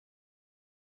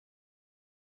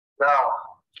Now,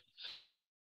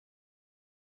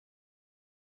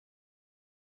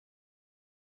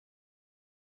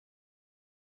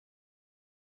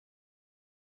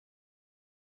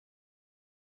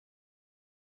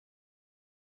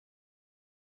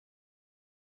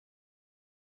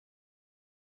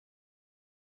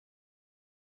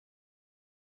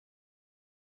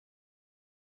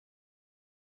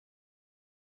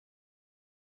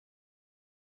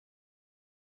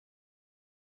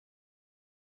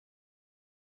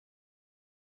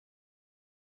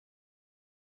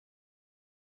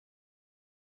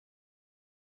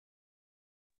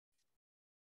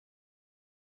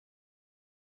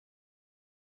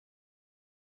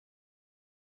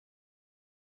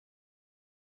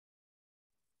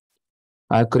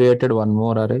 I created one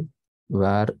more array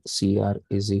where CR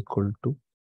is equal to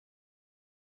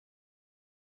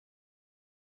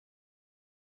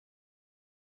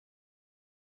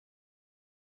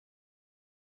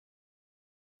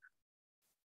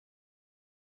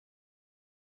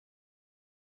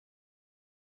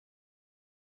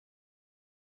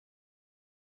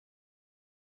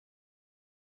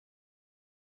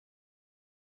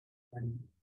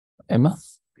Emma.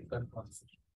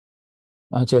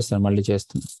 చేస్తాను మళ్ళీ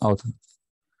చేస్తాను అవుతుంది.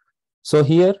 So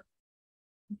here,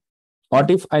 what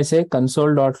if I say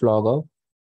console.log of,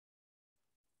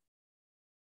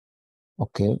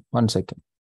 okay, 1 second,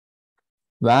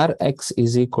 where x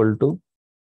is equal to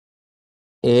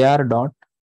AR dot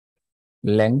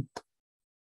length.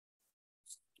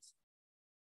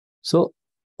 So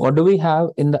what do we have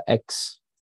in the x?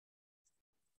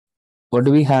 What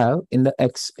do we have in the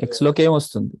x? X lo em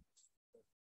vastundi?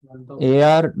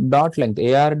 AR dot length.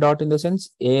 AR dot in the sense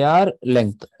AR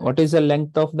length. What is the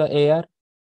length of the AR?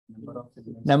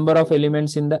 Number of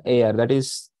elements in the AR, that is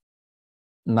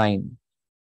 9.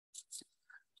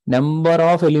 Number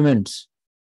of elements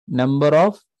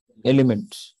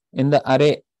in the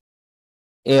array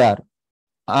AR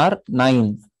are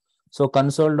 9. So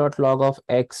console.log of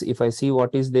x, if I see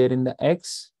what is there in the x,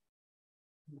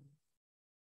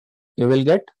 you will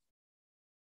get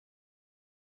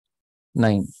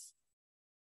 9.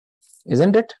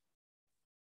 Isn't it?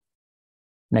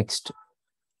 Next,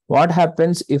 what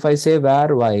happens if I say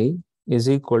where y is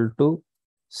equal to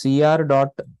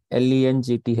cr.length,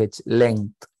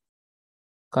 length,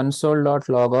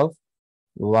 console.log of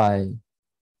y?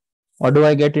 What do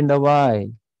I get in the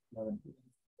y?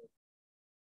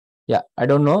 Yeah, I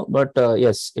don't know, but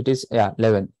yes, it is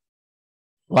 11.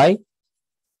 Why?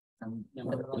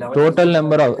 Total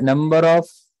number of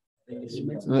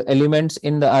elements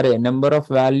in the array, number of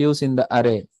values in the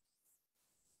array,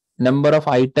 number of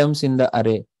items in the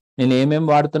array. నేను ఏమేం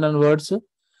వాడుతున్నాను words?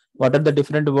 What are the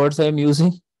different words I am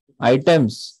using?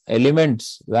 Items, elements,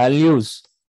 values.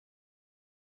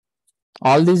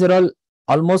 All these are all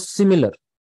almost similar.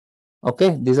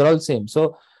 Okay, these are all same. So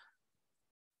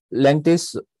length is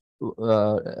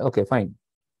okay, fine.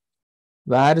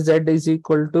 Where z is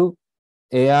equal to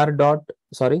dr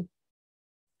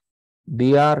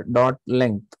dot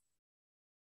length.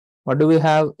 What do we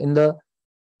have in the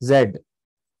z?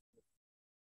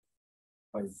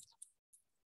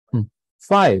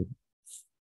 5.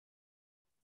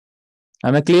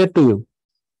 Am I clear to you?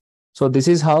 So this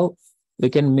is how we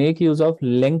can make use of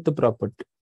length property.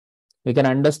 We can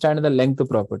understand the length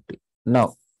property. Now,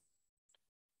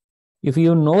 if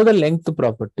you know the length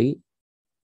property,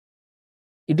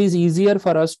 it is easier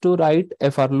for us to write a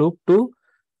for loop to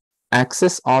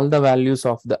access all the values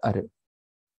of the array.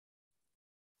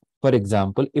 For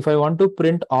example, if I want to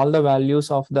print all the values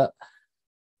of the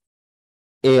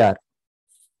AR,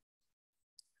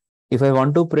 if I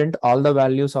want to print all the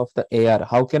values of the AR,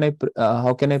 how can I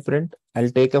print? I'll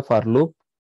take a for loop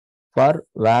for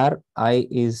where I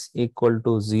is equal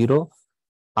to 0,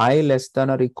 I less than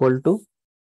or equal to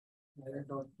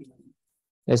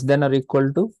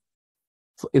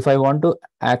if I want to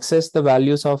access the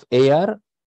values of AR,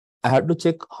 I have to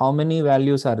check how many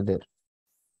values are there.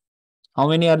 How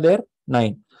many are there?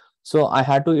 9. So I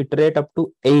had to iterate up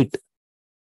to 8.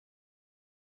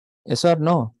 Yes or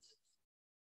no?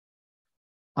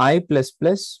 I plus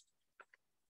plus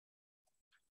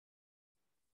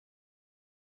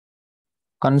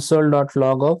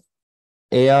console.log of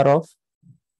AR of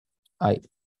I.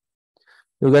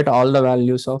 You get all the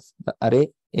values of the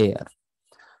array AR.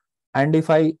 And if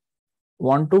I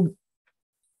want to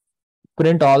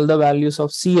print all the values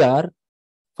of CR,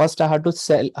 first I have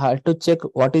to check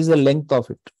what is the length of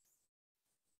it.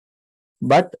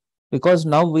 But because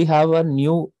now we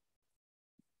know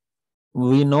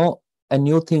a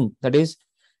new thing, that is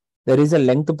there is a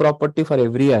length property for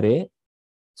every array.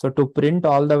 So to print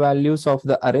all the values of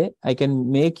the array, I can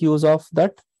make use of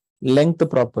that length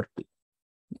property.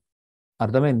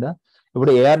 అర్థమైందా?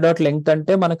 ఇప్పుడు ar.length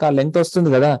అంటే మనకు ఆ length వస్తుంది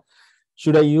కదా.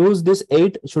 Should I use this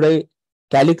 8? Should I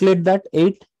calculate that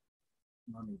 8?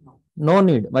 No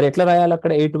need. మరి ఎట్లా రాయాలి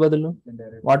అక్కడ 8 బదులు?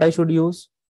 What I should use?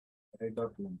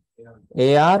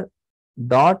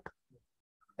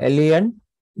 ar.length.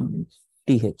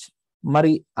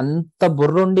 మరి అంత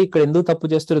బుర్రుండి ఇక్కడ ఎందుకు తప్పు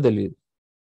చేస్తారో తెలియదు.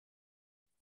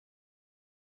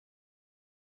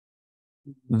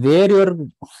 Where your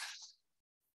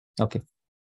okay.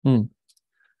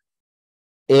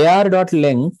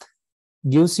 ar.length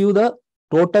gives you the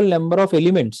total number of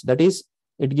elements. That is,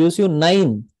 it gives you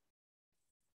 9.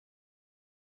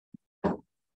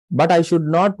 But I should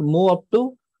not move up to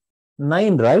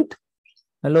 9, right?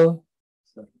 Hello?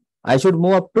 I should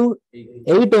move up to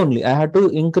 8 only. I have to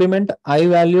increment I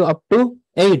value up to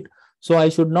 8. So I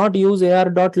should not use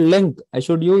ar.length. I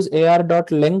should use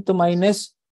ar.length minus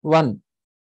 1.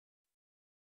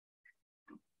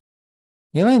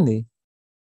 ఏమైంది?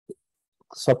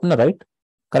 స్వప్న right?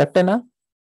 కరెక్టేనా?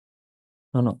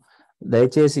 No.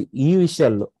 దయచేసి ఈ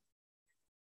విషయాల్లో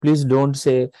please don't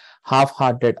say half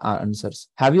hearted answers.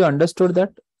 Have you understood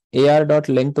that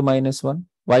ar.length minus 1?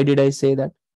 Why did I say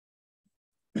that?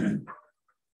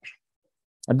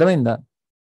 అర్థమైందా?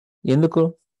 ఎందుకు?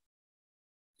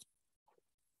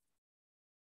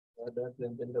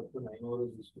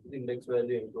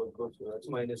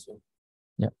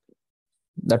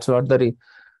 That's what the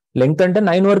length అంటే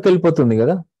 9 వరకు వెళ్ళిపోతుంది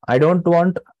కదా. I don't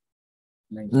want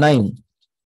 9.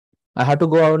 I have to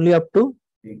go only up to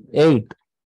 8,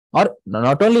 or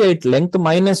not only 8, length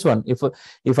minus 1.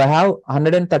 If I have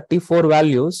 134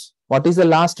 values, what is the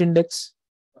last index?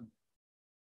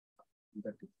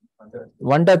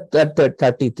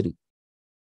 133.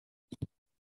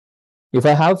 If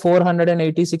I have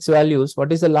 486 values,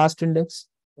 what is the last index?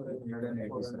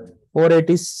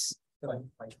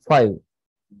 485.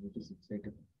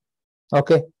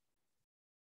 Okay.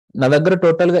 నా దగ్గర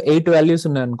total గా 8 values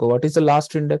ఉన్నాయి అనుకో. What is the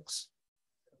last index?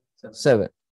 7.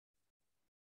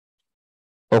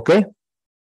 Okay.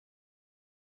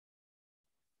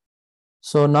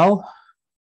 So now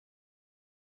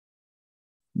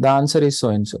the answer is so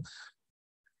and so.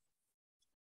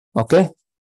 Okay.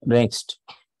 Next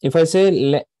if I say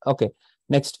okay,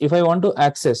 next if I want to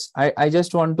access, I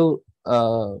just want to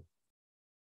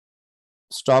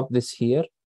stop this here.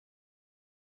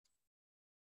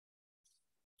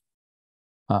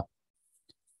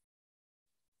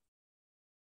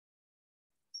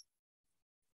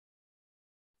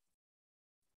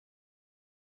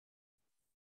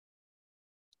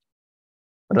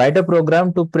 Write a program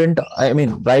to print,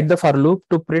 write the for loop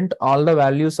to print all the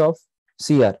values of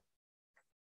CR.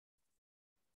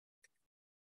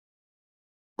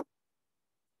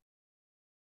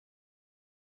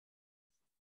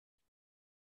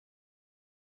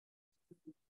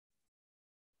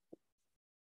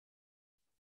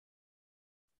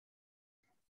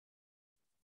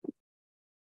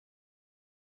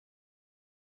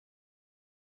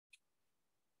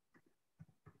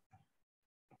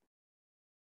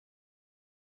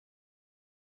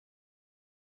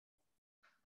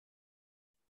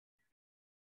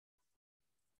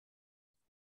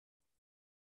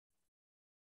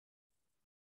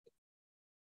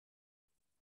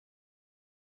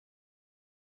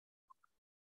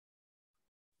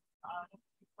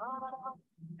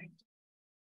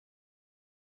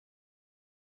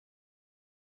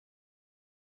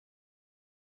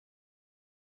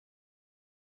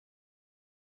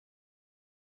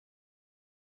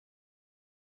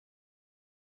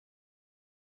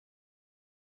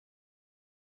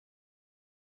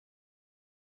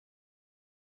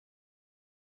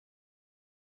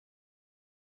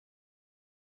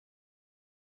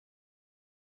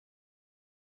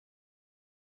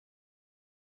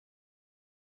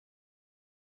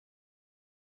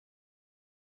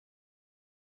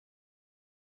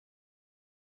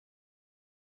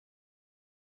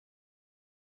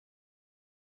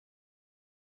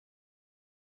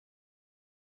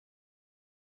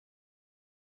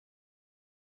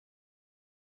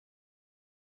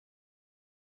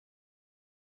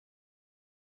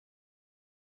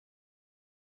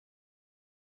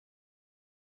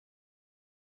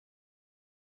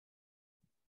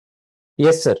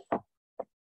 Yes, sir.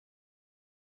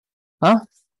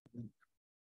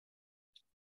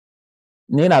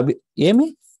 నేను ఏమి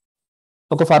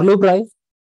ఒక for loop రాయి.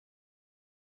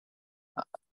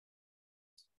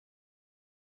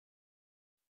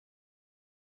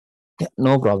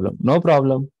 No problem. No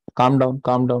problem. Calm down.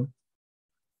 Calm down.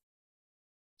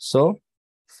 So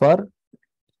for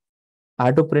I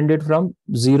have to print it from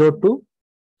 0 to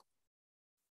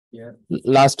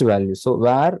last value. So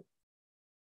where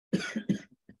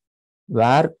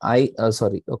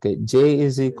j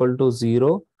is equal to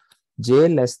 0, j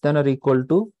less than or equal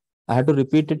to, I have to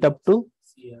repeat it up to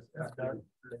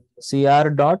cr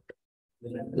dot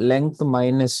length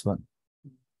minus 1.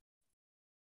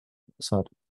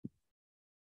 Sorry.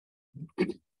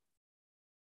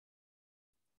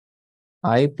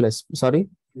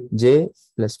 j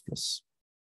plus plus.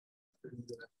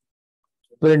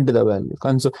 Print the value.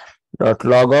 Console dot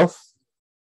log of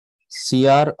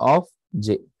cr of j.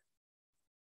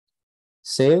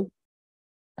 Save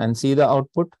and see the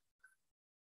output.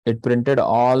 It printed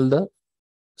all the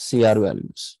cr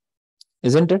values.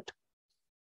 Isn't it?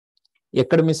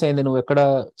 ఎక్కడ miss అయింది, నువ్వు ఎక్కడ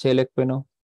చేయలేకపోయినావు?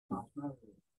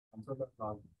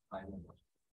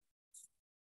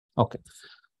 Okay,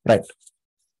 right.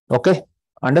 Okay,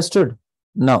 understood.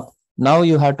 Now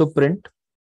you have to print.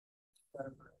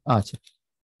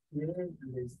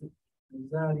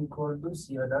 Equal to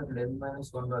cr dot length minus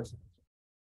 1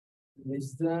 less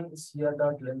than cr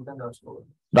dot length and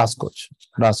రాసుకోవచ్చు.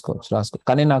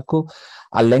 కానీ నాకు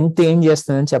ఆ length ఏం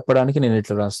చేస్తుందని చెప్పడానికి నేను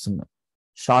ఇట్లా రాస్తున్నా.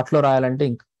 షార్ట్ లో రాయాలంటే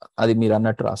అది మీరు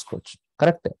అన్నట్టు రాసుకోవచ్చు.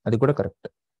 కరెక్ట్, అది కూడా కరెక్ట్.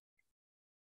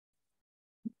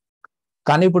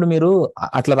 కానీ ఇప్పుడు మీరు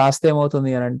అట్లా రాస్తే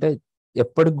ఏమవుతుంది అని అంటే,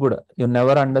 ఎప్పటికి కూడా you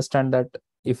never understand that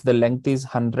if the length is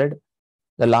 100,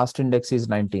 the last index is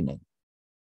 99.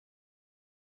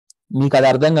 మీకు అది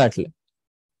అర్థం కావట్లే.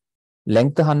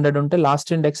 లెంగ్త్ 100 ఉంటే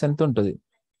లాస్ట్ ఇండెక్స్ ఎంత ఉంటుంది?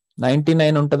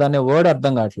 99 ఉంటుంది అనే వర్డ్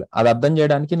అర్థం కావట్లేదు. అది అర్థం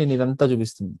చేయడానికి నేను ఇదంతా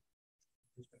చూపిస్తుంది.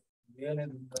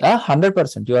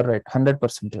 100%, you are right.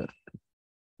 100% you are right.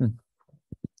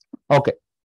 Okay,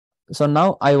 so now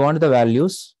I want the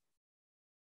values.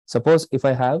 Suppose if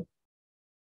I have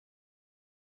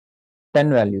 10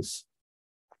 values,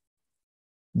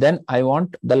 then I want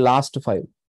the last 5.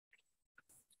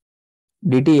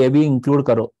 DTAB include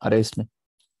karo arrays mein.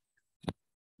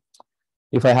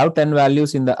 If I have 10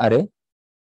 values in the array,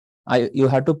 you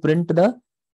have to print the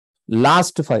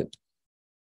last 5.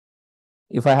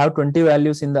 If I have 20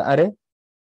 values in the array,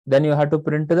 then you have to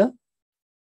print the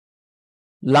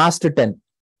last 10.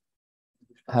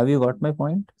 Have you got my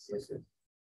point? Yes.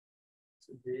 So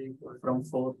from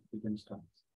 4 we can start.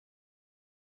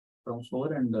 From 4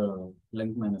 and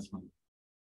length minus 1.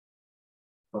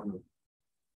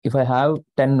 If I have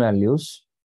 10 values,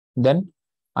 then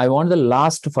I want the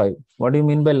last 5. What do you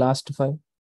mean by last 5?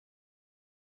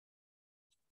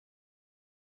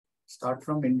 Start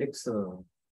from index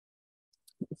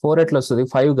 4 ఎట్లా వస్తుంది?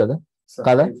 5 కదా?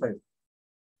 కదా?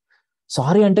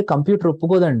 Sorry అంటే computer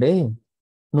ఒప్పుకోదండి.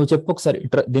 నువ్వు చెప్పు ఒకసారి,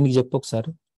 దీనికి చెప్పు ఒకసారి,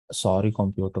 సారీ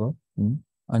కంప్యూటర్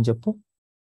అని చెప్పు.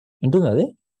 వింటుంది అది?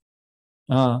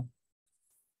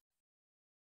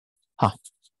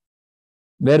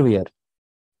 Where we are.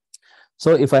 So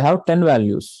if I have 10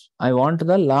 values, I want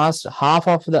the last half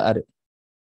of the array.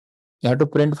 You have to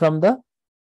print from the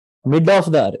mid of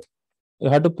the array. You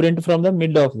have to print from the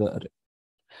mid of the array.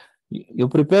 You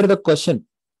prepare the question.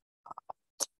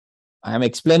 I am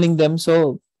explaining them, so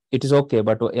it is okay.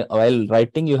 But while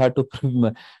writing, you have to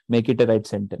make it a right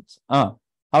sentence.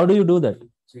 How do you do that?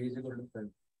 J is equal to 5.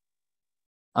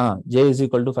 J is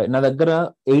equal to 5. నా దగ్గర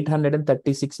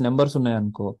 836 numbers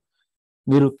ఉన్నాయనుకో,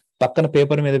 మీరు పక్కన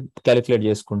paper మీద calculate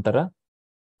చేసుకుంటారా?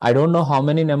 I don't know how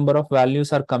many number of values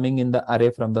are coming in the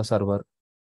array from the server.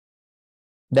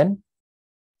 Then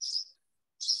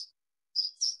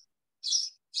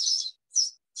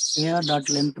AR dot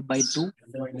length by 2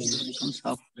 becomes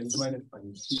half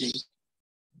J.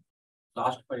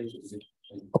 Last 5 is it?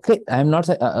 Okay, I am not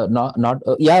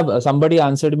yeah, somebody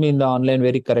answered me in the online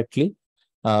very correctly,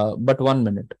 but 1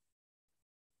 minute.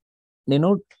 నేను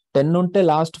 10 ఉంటే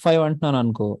last 5 అంటున్నాను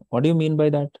అనుకో. What you mean by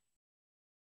that?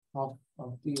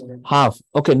 Half.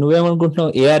 Okay,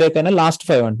 నువ్వేమనుకుంటున్నావు? ఏ అరే కైనా last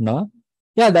 5 అంటున్నావా?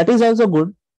 Yeah, that is also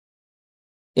good.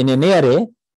 In any అరే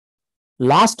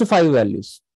last 5 values.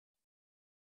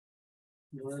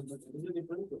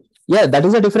 Yeah, that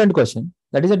is a different question.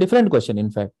 That is a different question, in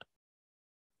fact.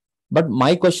 But my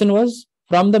question was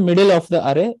from the middle of the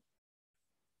array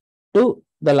to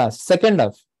the last, second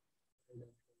half,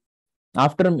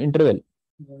 after interval.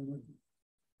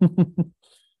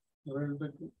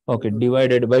 Okay,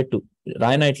 divided by 2.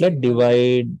 Raina itla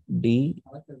divide d.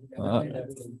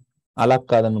 Ala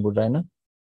kadan good Raina.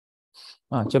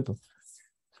 Cheppu.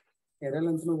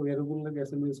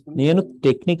 నేను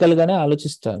technical గానే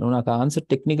ఆలోచిస్తాను. నువ్వు నాకు answer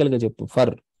technical గా చెప్పు.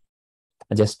 For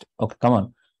just okay, కమాన్.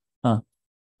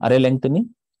 అరే length ని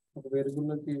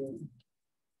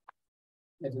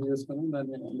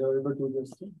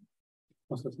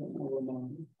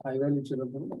I value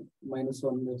 -1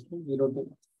 0 to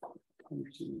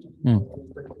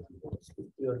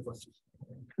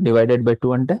divided by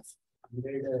 2 అంటే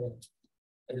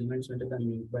ఎలిమెంట్స్ అంటే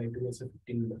దాన్ని బై 2 చేస్తే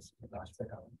 15 లాస్ట్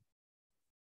పెట్టాలి.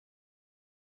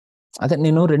 అదే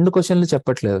నేను 2 క్వశ్చన్లు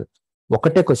చెప్పట్లేదు,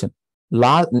 ఒకటే question.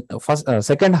 First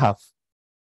second half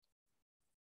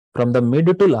from the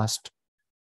mid to last.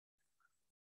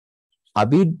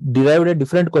 అవి డిరైవ్డ్ ఏ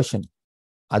డిఫరెంట్ క్వశ్చన్,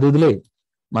 అది వదిలే.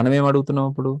 మనం ఏం అడుగుతున్నాం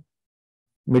ఇప్పుడు?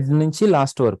 మిడ్ నుంచి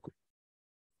లాస్ట్ వరకు.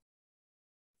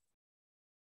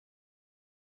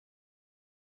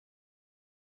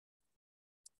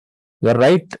 You are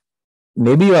right,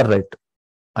 maybe you are right,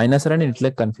 అయినా సరే నేను ఇట్లా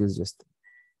కన్ఫ్యూజ్ చేస్తాను.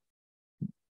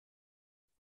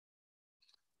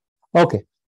 Okay,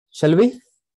 shall we?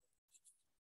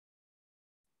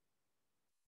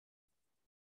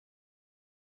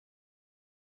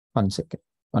 One second.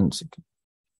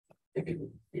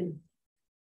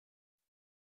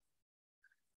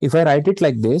 If I write it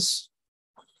like this,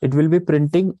 it will be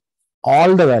printing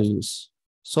all the values.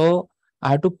 So I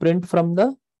have to print from the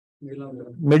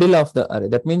middle of the array.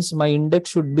 That means my index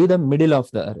should be the middle of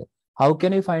the array. How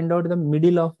can I find out the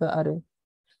middle of the array?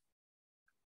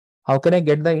 How can I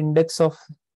get the index of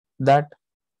that?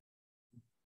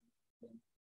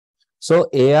 So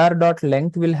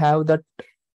ar.length will have the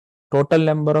total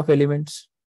number of elements.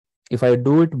 If I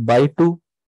do it by 2,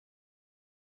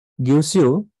 gives you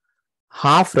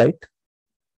half, right?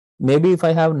 Maybe if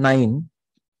I have 9,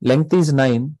 length is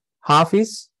 9, half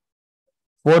is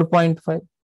 4.5.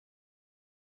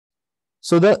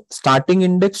 So the starting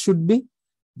index should be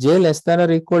j less than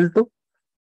or equal to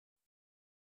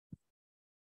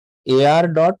ar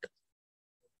dot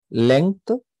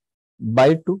length by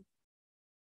 2.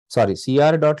 Sorry,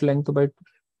 cr dot length by 2.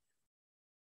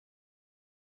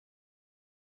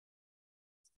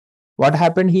 What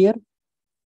happened here?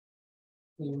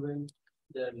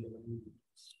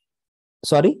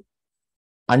 Sorry,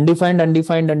 undefined.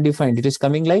 It is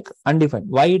coming like undefined.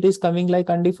 Why it is coming like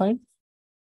undefined?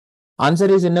 Answer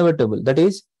is inevitable. That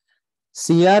is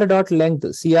cr dot length.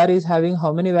 Cr is having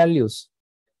how many values?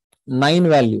 9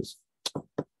 values.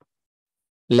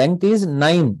 Length is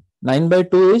 9. 9 by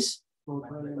 2 is?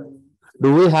 Do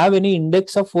we have any index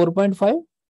of 4.5?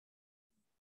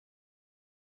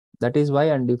 That is why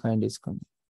undefined is coming.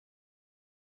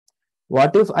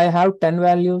 What if I have 10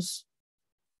 values?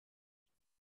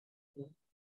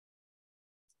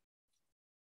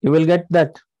 You will get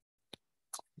that.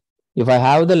 If I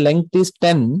have the length is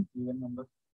 10,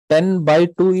 10 by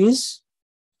 2 is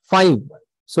 5.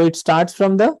 So it starts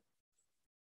from the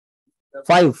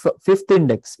 5th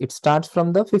index. It starts from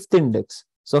the 5th index.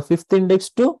 So 5th index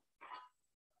to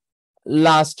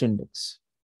last index.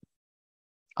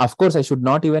 Of course, I should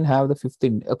not even have the 5th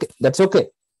index. Okay, that's okay.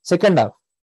 Second half.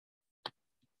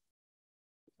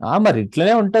 మరి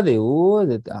ఇట్లనే ఉంటది. ఓ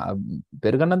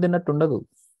పెరుగన్నం తిన్నట్టు ఉండదు.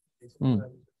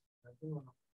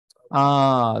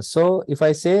 So if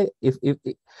I say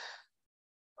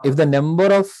if the number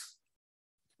of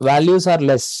values are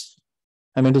less,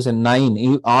 I mean to say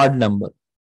 9, odd number,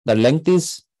 the length is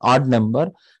odd number,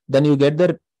 then you get the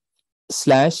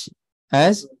slash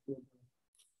as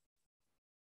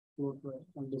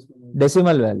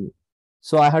decimal value.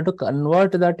 So I have to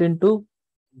convert that into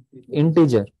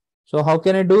integer. So how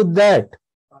can I do that?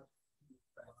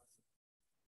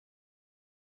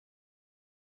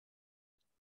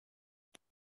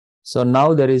 So now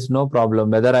there is no problem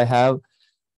whether I have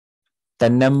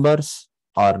 10 numbers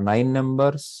or 9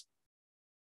 numbers.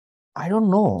 I don't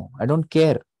know. I don't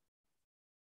care.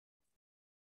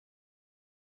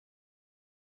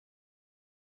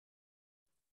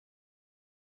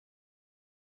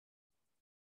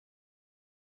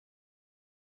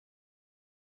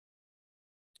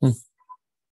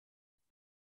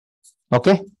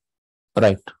 Okay,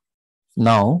 right.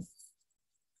 Now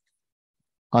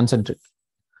concentrate.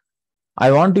 I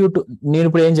want you to, నేను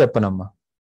ఇప్పుడు ఏం చెప్పనమ్మా,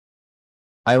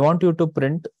 I want you to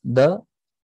print the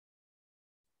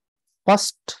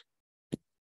first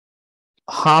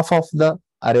half of the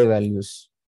array values.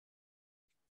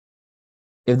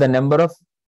 If the number of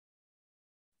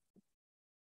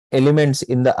elements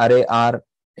in the array are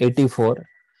 84,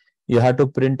 you have to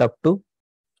print up to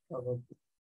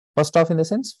first half in the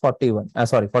sense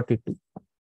 42.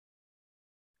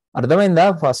 అర్థమైందా?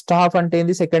 First half అంటే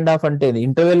ఏంది, second half అంటే ఏంది.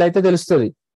 Interval అయితే తెలుస్తుంది.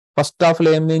 First half లో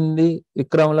ఏమైంది,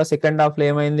 విక్రమంలో second half లో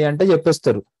ఏమైంది అంటే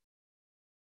చెప్పేస్తారు.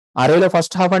 అరేలో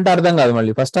ఫస్ట్ హాఫ్ అంటే అర్థం కాదు.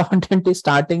 మళ్ళీ ఫస్ట్ హాఫ్ అంటే ఏంటి,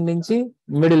 స్టార్టింగ్ నుంచి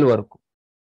మిడిల్ వరకు.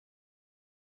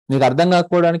 మీకు అర్థం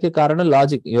కాకపోవడానికి కారణం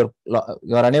logic.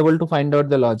 Your unable to find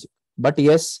out the logic. But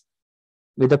yes,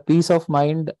 with a peace of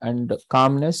mind and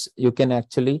calmness, you can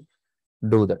actually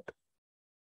do that.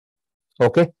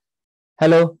 Okay.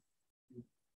 Hello.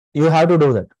 You have to do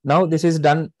that. Now this is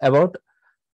done about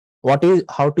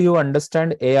how do you understand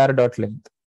AR.length?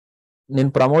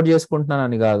 నేను promote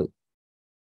చేసుకుంటున్నానని కాదు.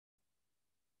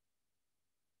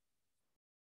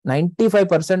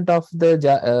 95% of the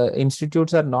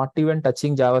institutes are not even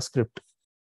touching JavaScript.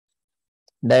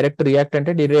 Direct React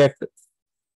అంటే React.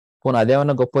 పోనీ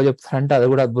అదేమన్నా గొప్ప చెప్తారంటే అది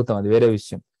కూడా అద్భుతం, అది వేరే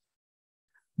విషయం.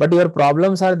 But your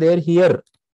problems are there here.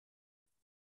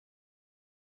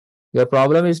 Your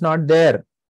problem is not there.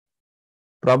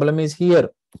 Problem is here.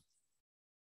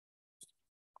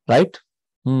 Right?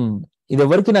 ఇది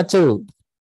ఎవరికి నచ్చదు.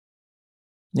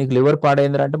 నీకు లివర్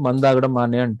పాడైందిరా అంటే మందు తాగడం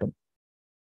మానే అంటాం.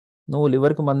 నువ్వు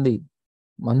లివర్కి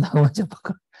మందాగమని చెప్పక.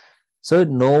 So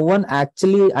no one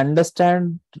actually understand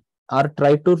or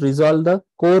try to resolve the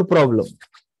core problem.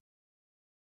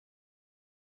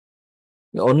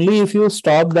 Only if you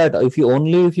stop that, if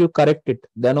you correct it,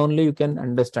 then only you can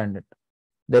understand it.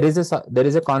 There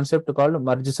is a concept called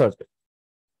merge sort.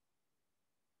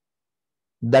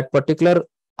 That particular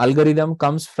algorithm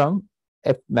comes from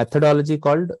a methodology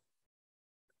called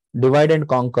divide and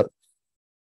conquer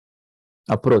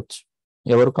approach.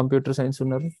 Evaru computer science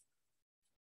unnaru?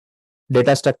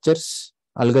 Data structures,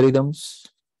 algorithms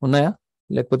ఉన్నాయా?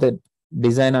 లేకపోతే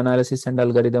design analysis and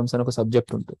algorithms అని ఒక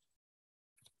subject ఉంటుంది.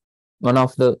 One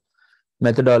of the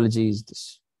methodology is this.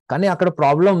 కానీ అక్కడ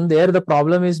problem the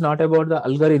problem is not about the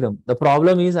algorithm, the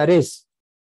problem is arrays.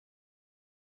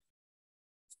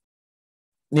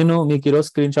 నేను మీకు ఈరోజు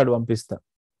స్క్రీన్ షాట్ పంపిస్తా.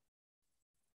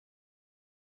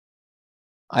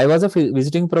 I was a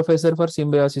visiting professor for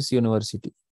Symbiosis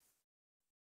University.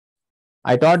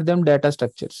 I taught them data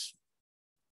structures.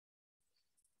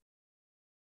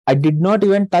 I did not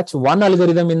even touch one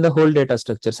algorithm in the whole data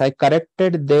structures. I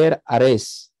corrected their arrays.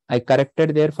 I corrected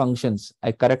their functions.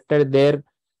 I corrected their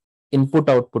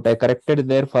input-output. I corrected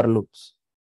their for loops.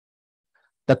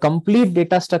 The complete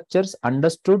data structures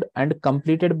understood and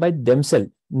completed by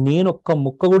themselves. నేను ఒక్క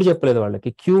ముక్క కూడా చెప్పలేదు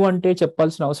వాళ్ళకి. Queue అంటే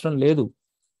చెప్పాల్సిన అవసరం లేదు.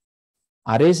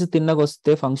 అరేస్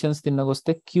తిన్నగొస్తే, ఫంక్షన్స్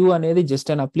తిన్నగొస్తే క్యూ అనేది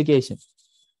just an application.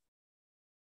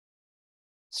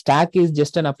 Stock is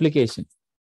just an application.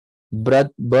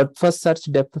 Breadth first search,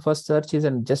 depth first search is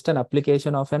just an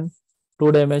application of an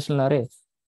two-dimensional array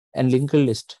and linked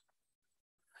list.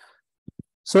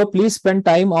 So please spend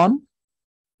time on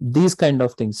these kind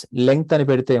of things. Length ani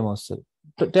pedithe em ostadi.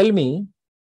 Tell me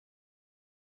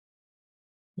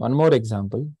one more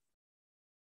example.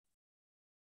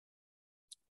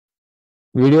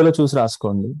 Video lo choose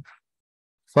raskondi.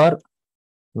 For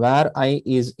where I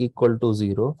is equal to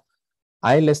 0,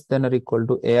 I less than or equal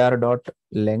to AR dot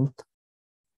length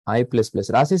I plus plus.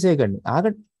 రాసేసేయకండి,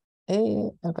 ఆగండి.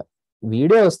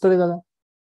 Video వస్తుంది కదా.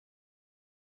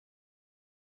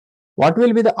 What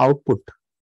will be the output?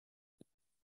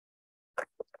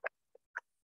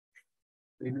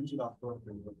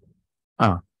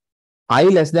 I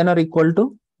less than or equal to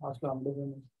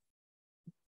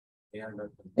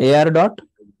AR dot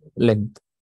length.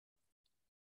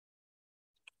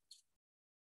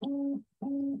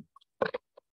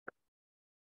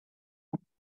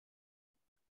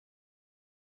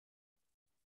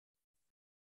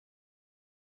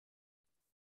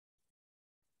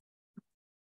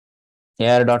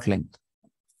 AR dot length.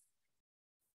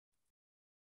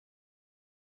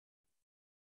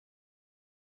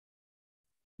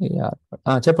 Yeah.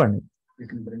 చెప్పండి.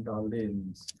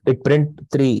 It print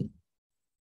 3.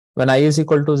 When I is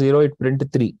equal to 0, it print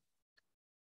 3.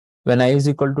 When I is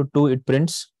equal to 2, it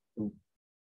prints 2.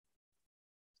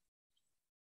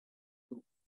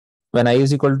 When I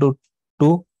is equal to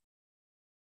 2,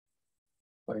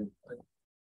 5.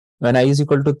 When I is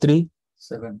equal to 3,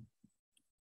 7.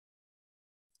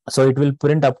 So it will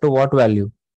print up to what value?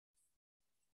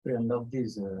 The end of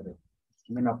this,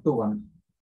 up to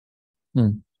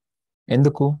 1.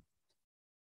 ఎందుకు?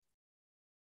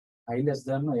 I less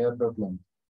than AR dot length.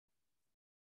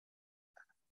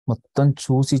 మొత్తం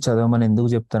చూసి చదవమని ఎందుకు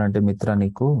చెప్తానంటే మిత్ర,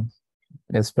 నీకు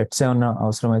స్పెట్స్ ఏమన్నా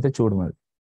అవసరం అయితే చూడు. మరి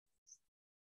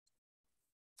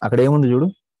అక్కడ ఏముంది చూడు,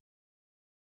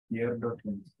 AR dot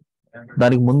length.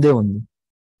 దానికి ముందే ఉంది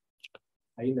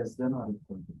I less than or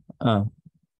equal to.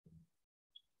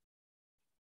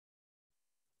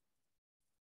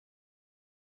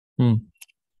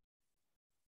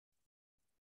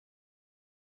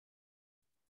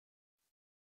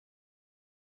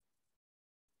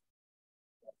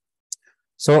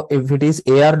 So if it is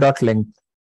AR dot length,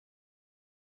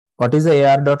 what is the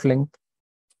AR dot length?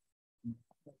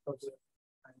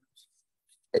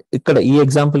 ఇక్కడ ఈ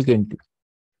ఎగ్జాంపుల్ కి ఏంటి?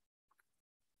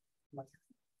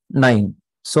 9.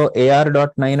 So AR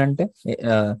dot 9 ante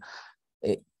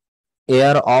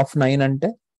AR of 9 ante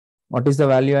what is the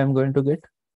value I am going to get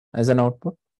as an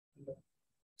output?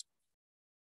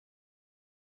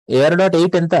 AR dot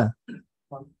 8 enta?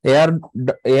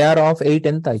 AR of 8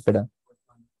 enta ikkada?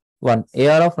 1.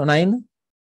 AR of 9?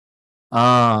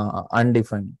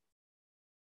 Undefined.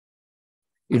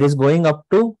 It is going up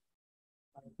to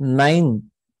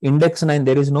 9. Index 9.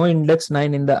 There is no index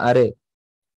 9 in the array.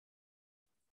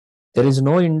 There is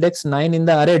no index 9 in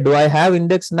the array. Do I have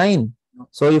index 9?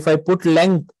 So if I put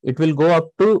length, it will go up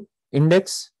to index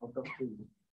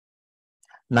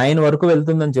 9 వరకు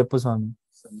వెళ్తుందని చెప్పు స్వామి.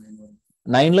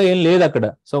 9 లో ఏం లేదు అక్కడ.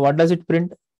 So what does it print?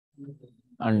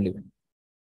 Undefined.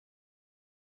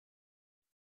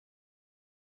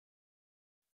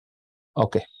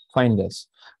 Okay, fine guys.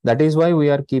 That is why we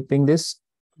are keeping this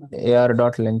AR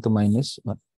dot length minus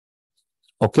 1.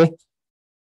 Okay.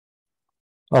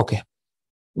 Okay.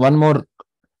 One more.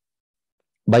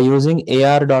 By using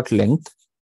AR dot length,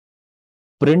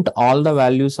 print all the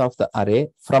values of the array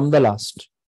from the last.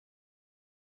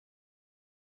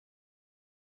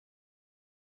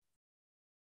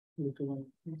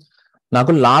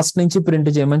 నాకు last నుంచి print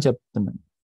చేయమని చెప్తున్నాను.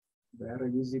 Where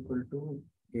is equal to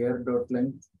AR dot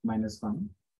length minus 1.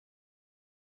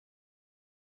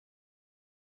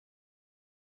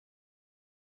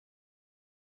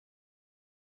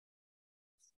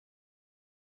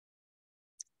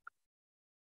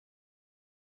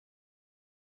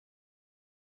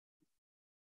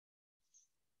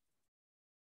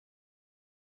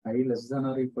 I less than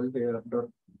or equal to AR dot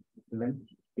length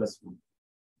plus 1.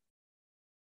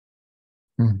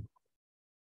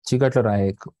 చీకట్లో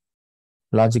రాయకు,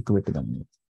 logic పెట్టుదాం.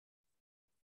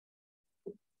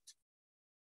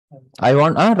 I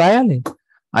want రాయాలి.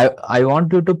 I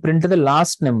want you to print the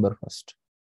last number first.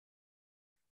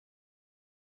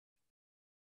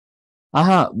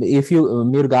 If you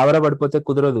మీరు గాబరా పడిపోతే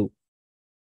కుదరదు.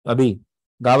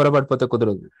 గాబరా పడిపోతే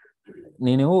కుదరదు.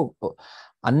 నేను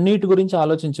అన్నిటి గురించి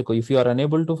ఆలోచించకు. If you are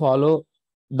unable to follow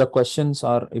the questions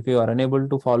or if you are unable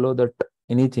to follow that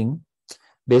anything,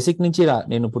 basic నుంచి రా.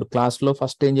 నేను ఇప్పుడు క్లాస్లో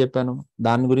ఫస్ట్ ఏం చెప్పాను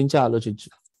దాని గురించి ఆలోచించు.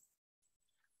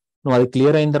 నువ్వు అది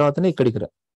క్లియర్ అయిన తర్వాతనే ఇక్కడికి రా.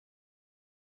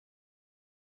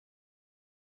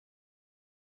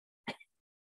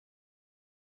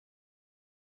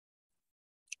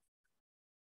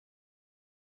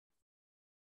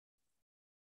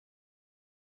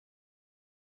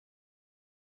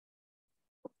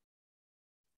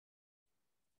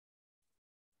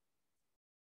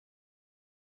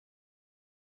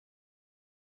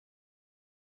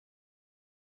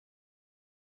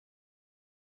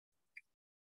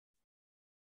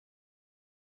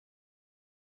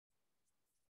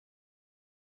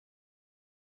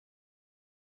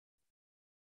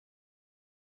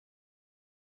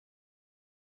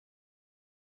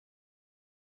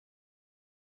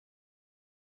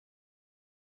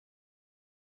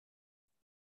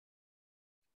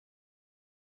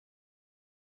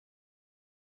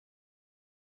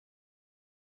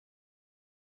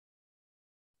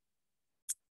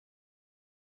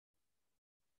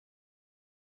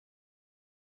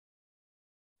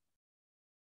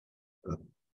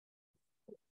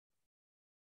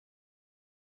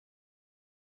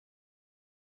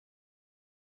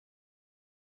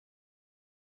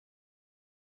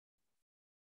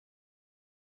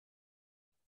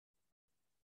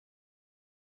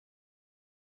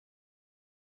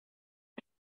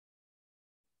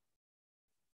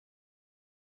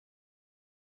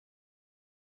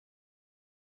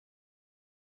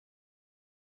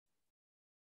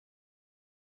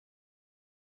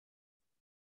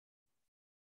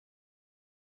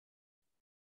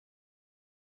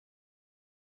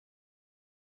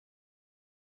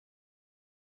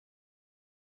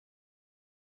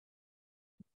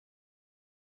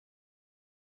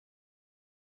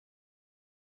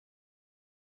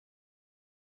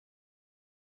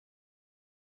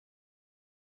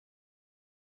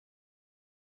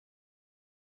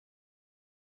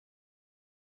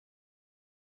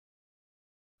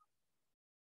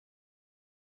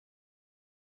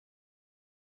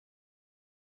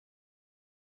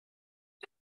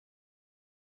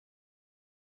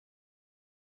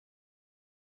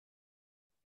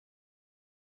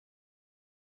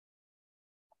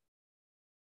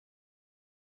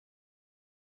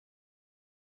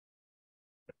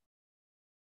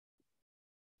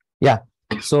 Yeah.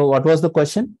 So what was the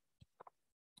question?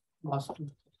 Last.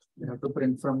 You have to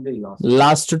print from the last.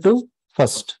 Last to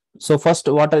first. So first,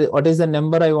 what is the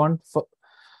number I want?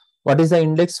 What is the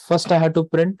index? First, I have to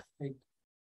print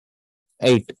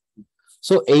 8.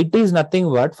 So 8 is nothing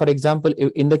but, for example,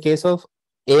 in the case of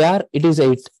AR, it is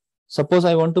 8. Suppose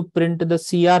I want to print the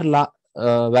CR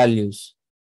values.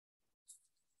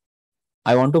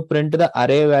 I want to print the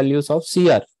array values of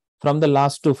CR from the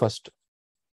last to first.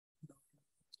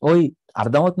 ఓయ్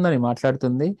అర్థమవుతుందని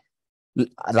మాట్లాడుతుంది,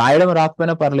 రాయడం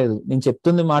రాకపోయినా పర్లేదు, నేను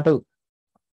చెప్తుంది మాట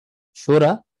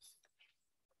షూరా.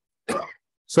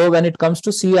 So when it comes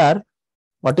to CR,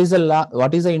 what is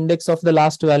the index of the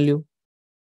last value?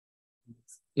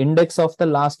 Index of the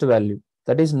last value,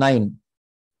 that is 9.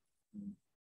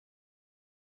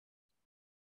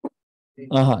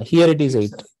 Here it is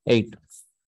 8.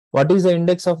 What is the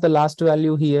index of the last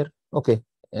value here? Okay,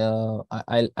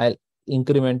 I'll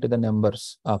increment the numbers.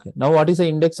 Okay, now what is the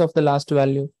index of the last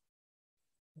value?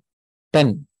 10.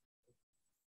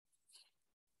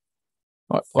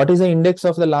 What is the index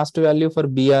of the last value for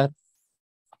BR?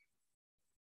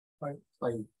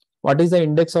 5. What is the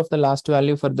index of the last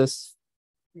value for this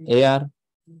AR?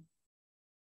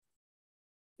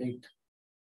 8.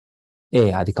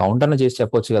 అది count అన్న చేసి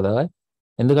చెప్పొచ్చు కదా,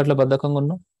 ఎందుకు అట్లా బద్ధకంగా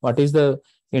ఉన్నావు? What is the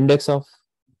index of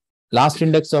last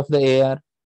index of the AR?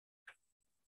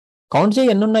 Count చేయి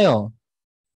ఎన్ని ఉన్నాయో.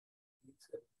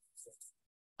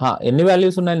 ఎన్ని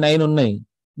వాల్యూస్ ఉన్నాయి? 9 ఉన్నాయి.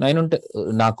 9 ఉంటే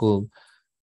నాకు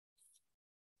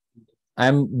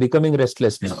ఐఎమ్ బికమింగ్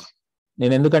రెస్ట్లెస్ నేను,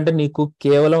 ఎందుకంటే నీకు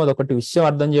కేవలం అదొకటి విషయం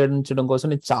అర్థం చేయించడం కోసం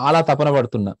నేను చాలా తపన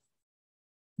పడుతున్నా.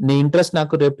 నీ ఇంట్రెస్ట్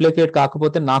నాకు రెప్లికేట్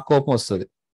కాకపోతే నాకు కోపం వస్తుంది.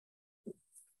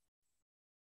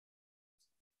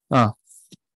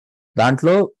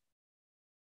 దాంట్లో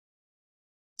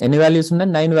ఎన్ని వాల్యూస్ ఉన్నాయి?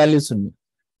 9 వాల్యూస్ ఉన్నాయి.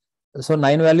 సో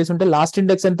 9 వాల్యూస్ ఉంటే లాస్ట్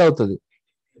ఇండెక్స్ ఎంత అవుతుంది?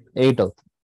 8 అవుతుంది.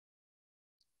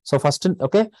 సో ఫస్ట్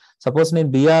ఓకే, సపోజ్ నేను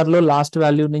BR లో లాస్ట్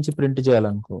వాల్యూ నుంచి ప్రింట్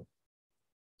చేయాలనుకో,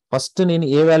 ఫస్ట్ నేను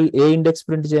ఏ ఇండెక్స్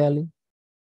ప్రింట్ చేయాలి?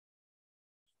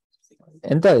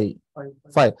 ఎంత?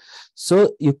 5. So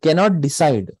you cannot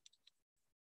decide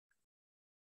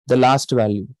the last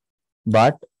value,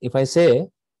 but if I say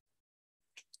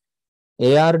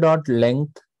AR dot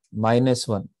length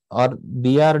 -1 or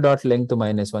BR dot length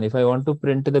 -1, if I want to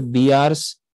print the BR's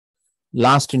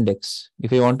last index, if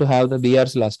I want to have the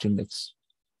BR's last index,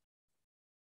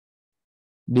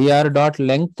 BR dot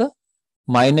length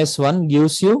 -1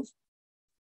 gives you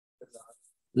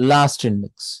last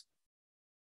index.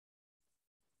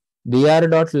 BR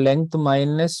dot length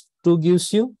 -2 gives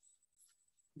you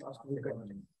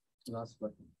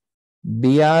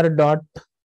BR dot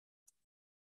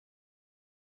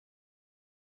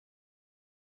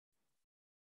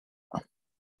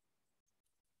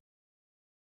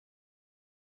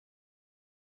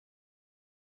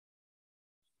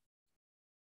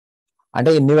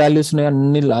అంటే ఎన్ని values ఉన్నాయో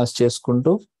అన్ని last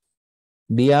చేసుకుంటూ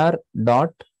BR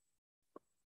dot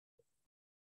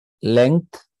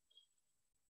length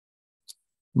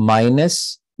minus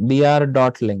BR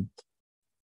dot length.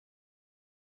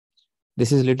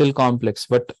 This is little complex,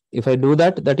 but if I do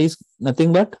that, that is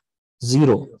nothing but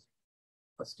 0.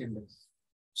 First index.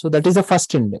 So that is the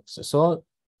first index. So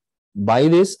by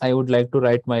this, I would like to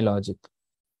write my logic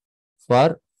for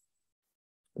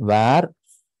where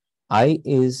I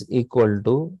is equal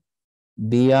to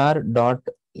BR dot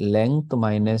length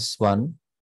 -1.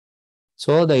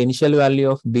 So the initial value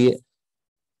of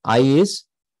I is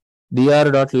BR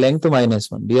dot length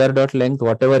 -1. BR dot length,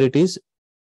 whatever it is,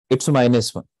 it's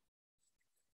 -1.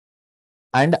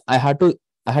 And I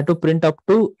had to print up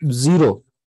to 0.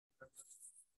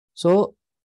 So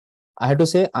I had to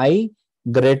say I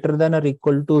greater than or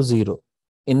equal to 0.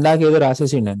 ఇందాక ఏదో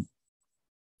రాసేసిండండి.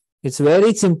 It's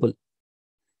very simple.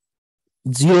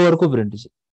 0 వరకు print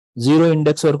చేయి, 0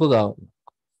 index వరకు కావాలి.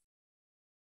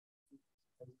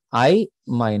 I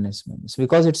minus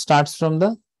because it starts from the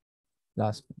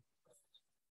last one.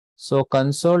 So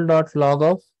console.log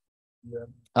of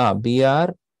BR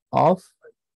of,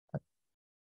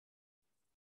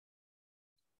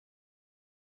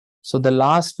 so the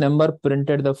last number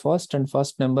printed the first and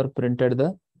first number printed the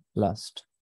last.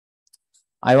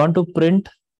 I want to print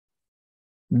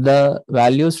the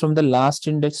values from the last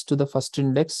index to the first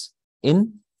index in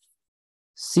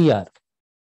CR.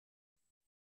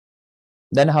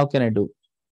 Then how can I do?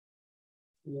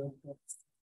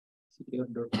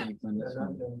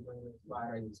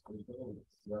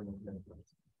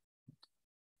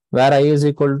 Where I is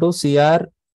equal to CR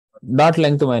dot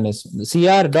length -1.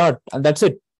 CR dot, and that's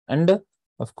it. And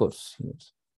of course,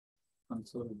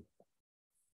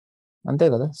 ante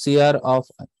kada, CR of,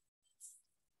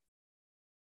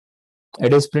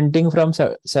 it is printing from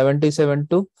 77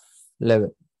 to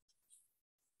 11.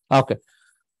 Okay.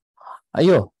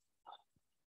 అయ్యో,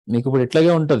 మీకు ఇప్పుడు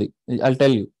ఇట్లాగే ఉంటుంది. I'll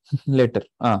tell you later.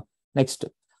 Next,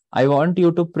 I want you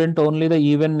to print only the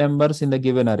even numbers in the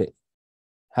given array.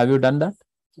 Have you done that?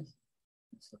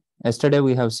 Yesterday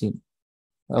we have seen.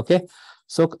 Okay,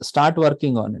 so start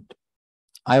working on it.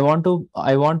 I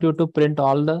want you to print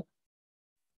all the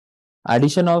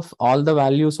addition of all the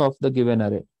values of the given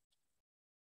array.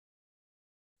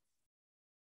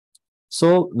 So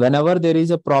whenever there is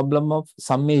a problem of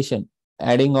summation,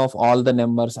 adding of all the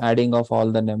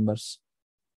numbers,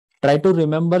 try to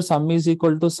remember sum is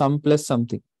equal to sum plus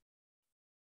something.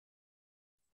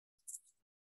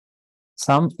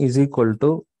 Sum is equal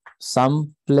to sum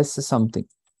plus something.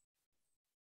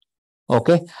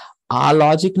 Okay, ఆ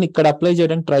logic ని ఇక్కడ apply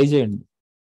చేయడానికి try చేయండి.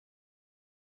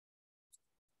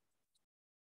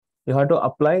 You have to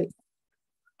apply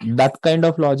that kind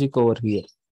of logic over here.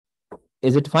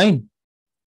 Is it fine?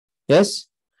 Yes?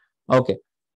 Okay.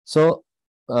 So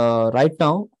right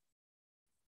now,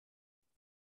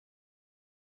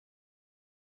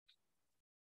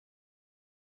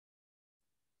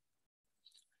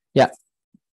 yeah.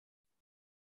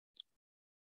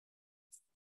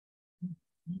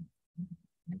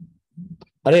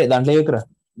 అరే దాంట్లో ఎక్కరా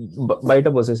బయట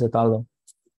పోసేసే తాళం.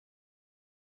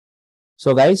 So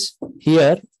guys,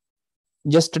 here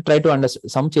just try to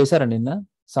understand. Sum చేశారా నిన్న?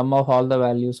 Sum of all the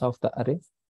values of the array.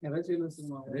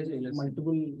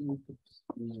 Multiple.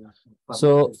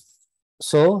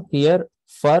 So here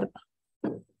for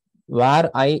where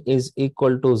I is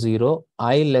equal to 0,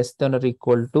 I less than or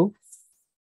equal to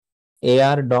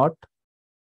AR dot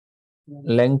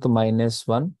length minus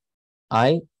 1,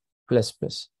 I plus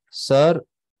plus. Sir,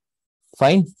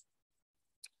 fine.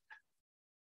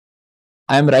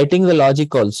 I am writing the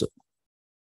logic also.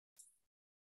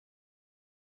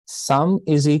 Sum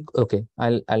is equal. Okay,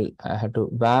 I have to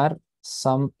where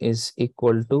sum is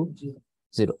equal to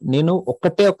 0. నేను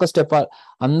ఒక్కటే ఒక్క step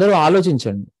అందరూ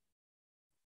ఆలోచించండి.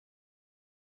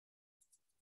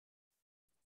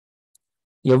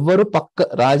 ఎవ్వరు పక్క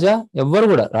రాజా ఎవ్వరు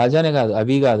కూడా రాజానే కాదు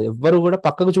అవి కాదు ఎవ్వరు కూడా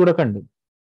పక్కకు చూడకండి.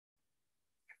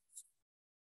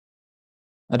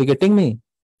 అది గెట్టింగ్ మీ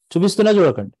చూపిస్తున్నా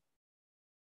చూడకండి.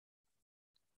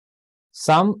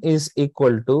 Some is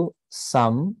equal to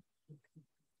some.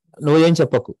 నువ్వేం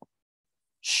చెప్పకు,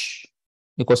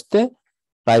 నీకు వస్తే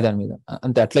రాయి దాని మీద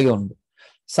అంతే, అట్లాగే ఉండు.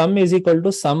 Some is equal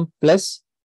to sum plus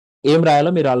ఏం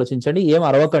రాయాలో మీరు ఆలోచించండి, ఏం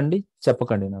అరవకండి,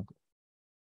 చెప్పకండి నాకు.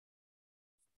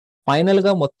 ఫైనల్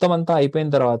గా మొత్తం అంతా అయిపోయిన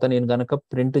తర్వాత నేను కనుక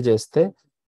ప్రింట్ చేస్తే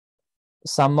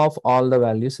some of all the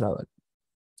values రావాలి.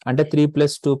 అంటే 3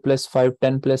 + 2 + 5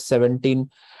 10 + 17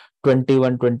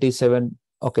 21 27.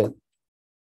 ఓకే,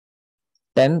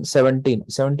 10 17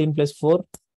 17 + 4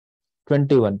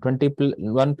 21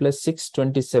 21 + 6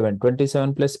 27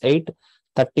 27 + 8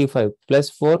 35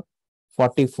 + 4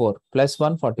 44 +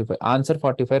 1 45. ఆన్సర్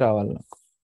 45 రావాలి నాకు.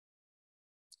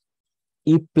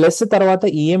 ఈ ప్లస్ తర్వాత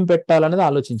ఏం పెట్టాలనేది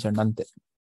ఆలోచించండి అంతే.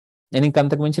 నేను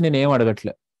ఇంకంతకు మించి నేను ఏం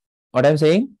అడగట్లే. వాట్ ఐఎమ్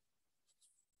సేయింగ్,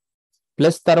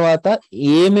 ప్లస్ తర్వాత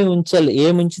ఏమి ఉంచాలి,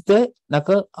 ఏమి ఉంచితే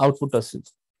నాకు అవుట్పుట్ వస్తుంది,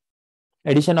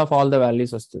 edition of all the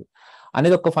values వస్తుంది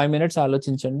అనేది ఒక 5 minutes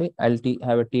ఆలోచించండి.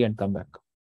 Have a tea and come back.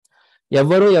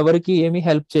 ఎవరు ఎవరికి ఏమి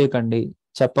హెల్ప్ చేయకండి,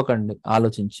 చెప్పకండి,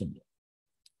 ఆలోచించండి.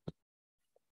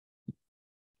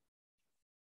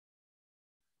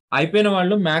 అయిపోయిన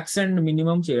వాళ్ళు మ్యాక్స్ అండ్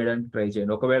మినిమం చేయడానికి ట్రై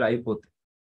చేయండి ఒకవేళ అయిపోతే.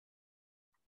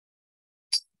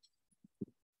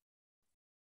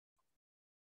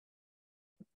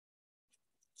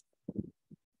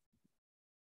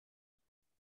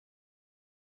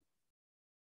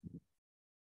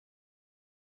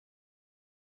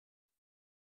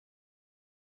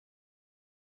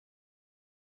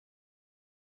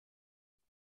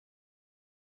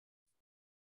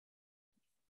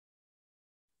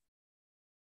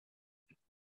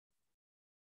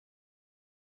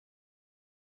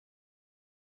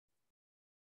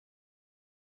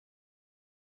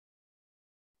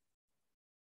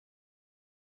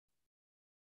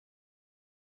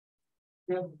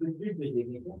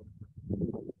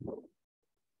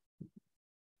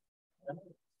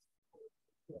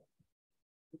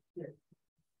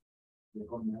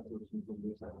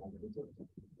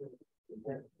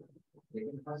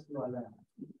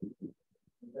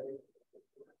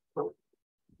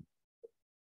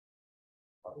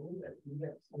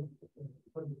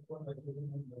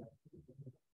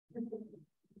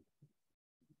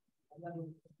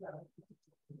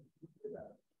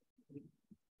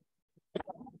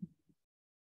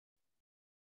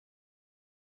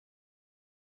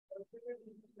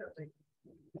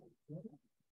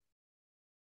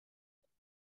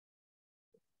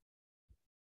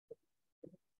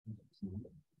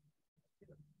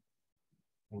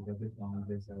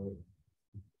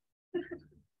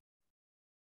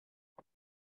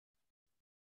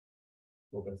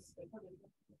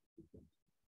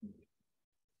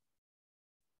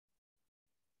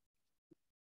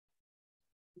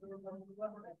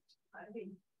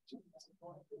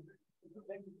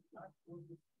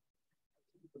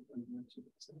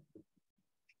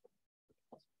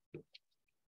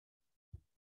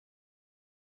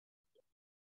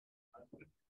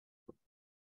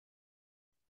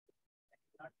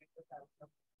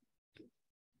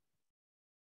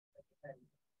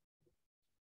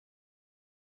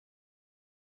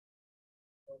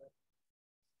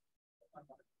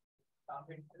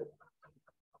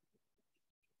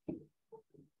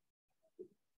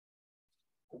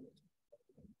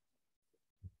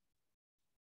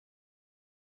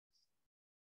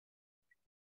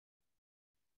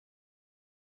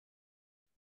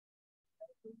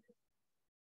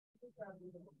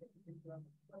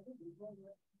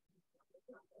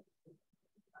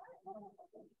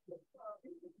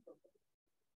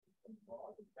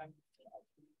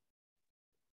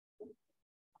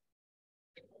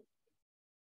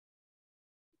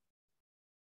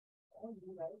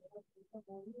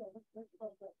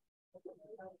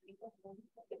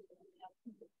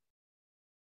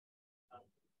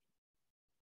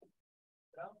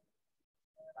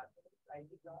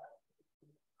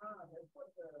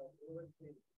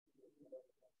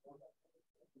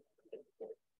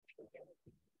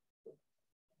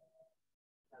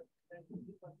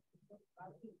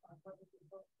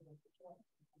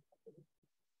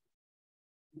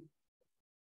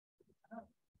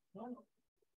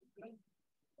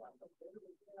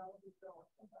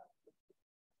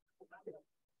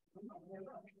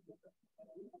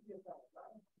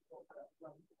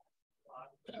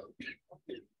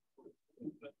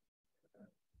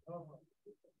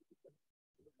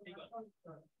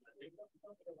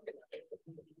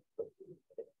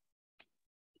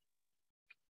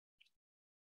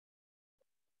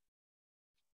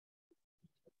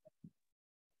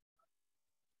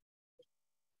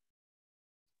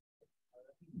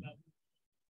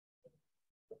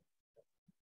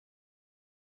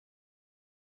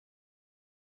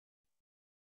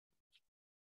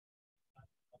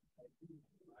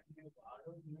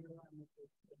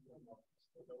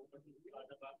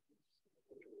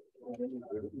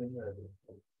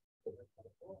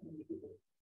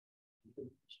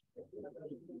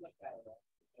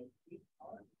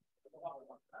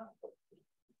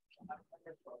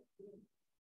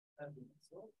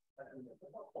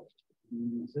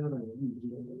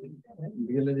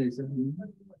 రియలైజేషన్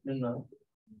నిన్న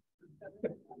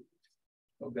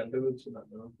ఒక గంట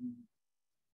కూర్చున్నాను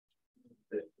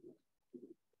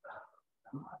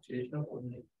చేసిన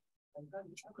కొన్ని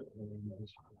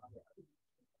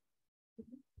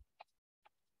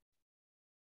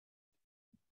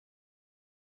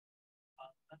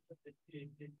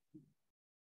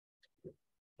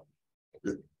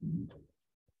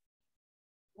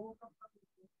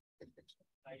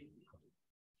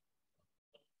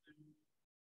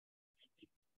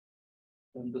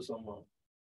ఎంత సొమ్మ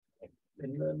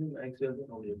ఎన్ని యాక్చువల్గా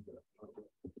నువ్వు చెప్తాను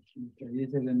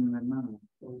చేసేదన్నా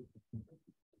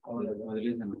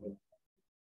వదిలేసాను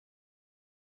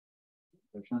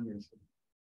ప్రశాంత్ చేస్తాను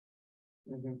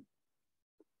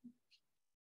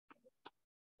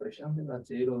ప్రశాంత్ నా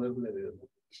చైర్ వదలలేదు కదా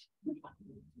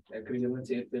ఎక్కడికి వెళ్ళినా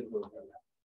చైర్ పేరుకోవాలి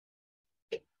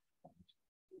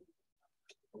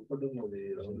ఒకటి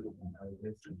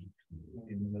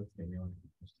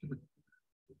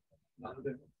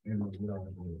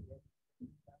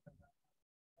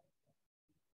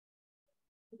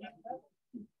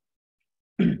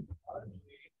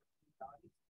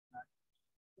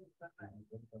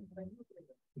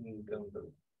ఇంకా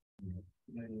ఉంటుంది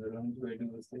నేను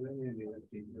బయటకు వస్తే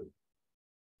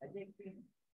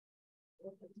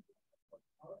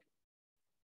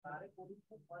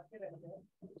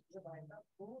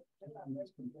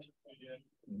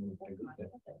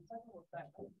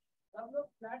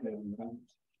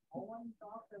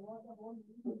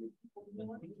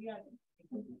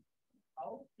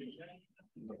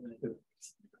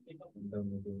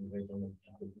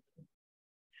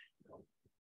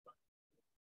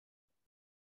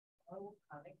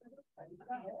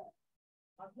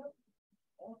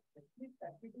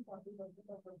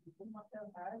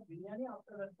biryani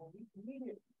after that movie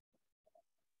immediately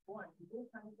वो एंटीडोट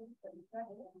खाने का तरीका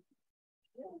है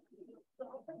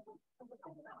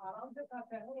आराम से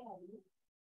खाता है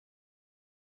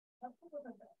सबको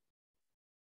पसंद है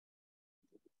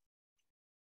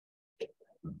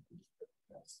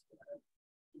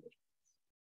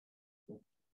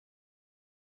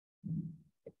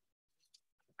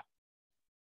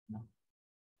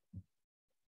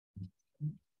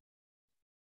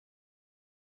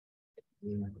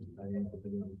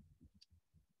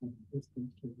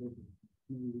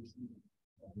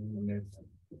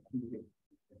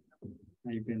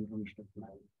అయిపోయింది రెండు స్టెప్.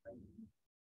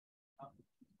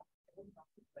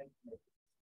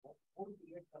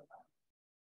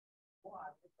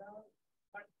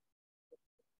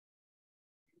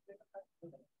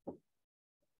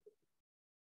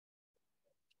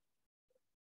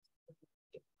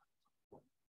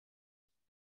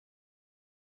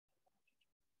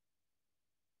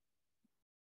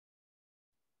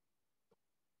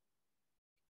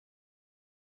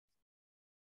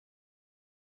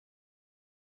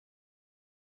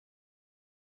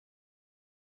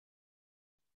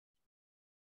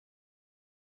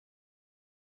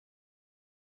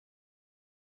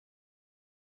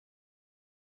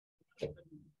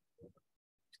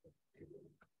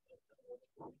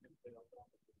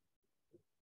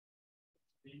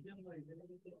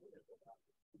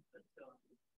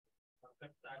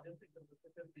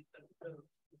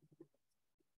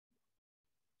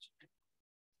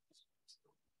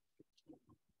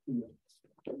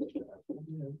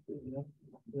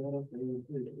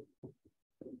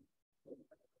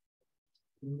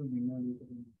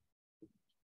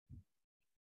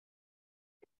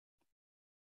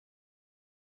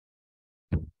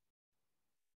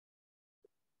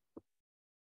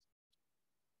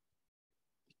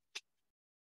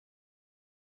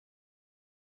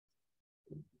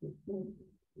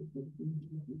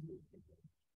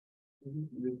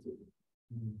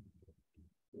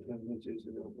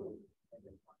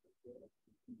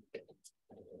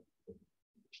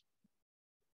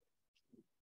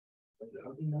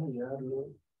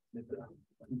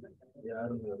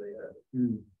 యారు కదా యారు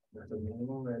అసలు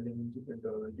మినిమం వాల్యూ నుంచి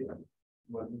పెట్టాలంటే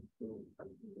 1 2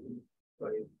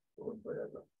 5 4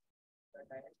 5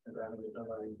 అట్లా దాని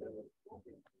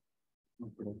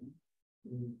ఇప్పుడు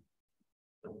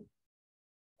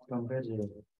కంపేర్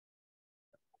చేయాలి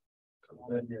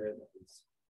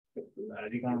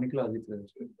అది కానీ లాజిక్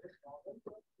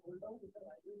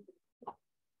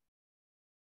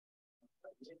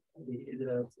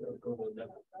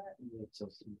ఇది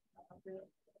వస్తుంది.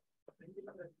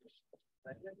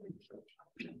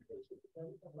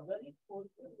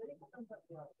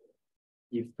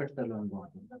 ఇఫ్ పెట్టాలి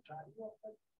అనుకుంటున్నాను.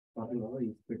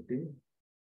 ఇఫ్ పెట్టి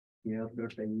AR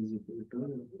dot I is equal to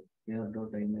AR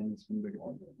dot I minus 1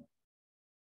 పెట్టుకోండి.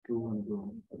 ట్రూ అనుకో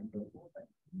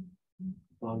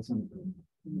ఫాల్స్ అనుకో.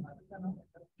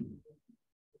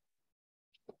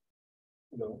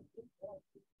 హలో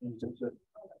సార్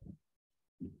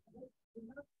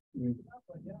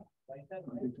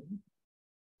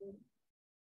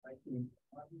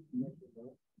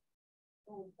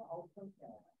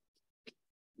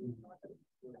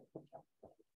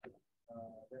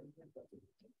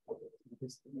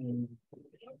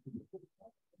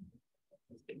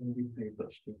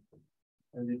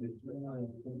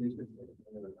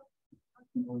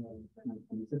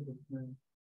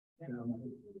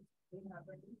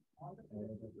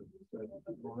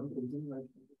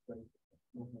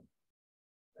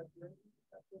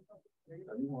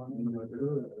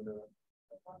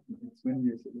ఎక్స్ప్లెయిన్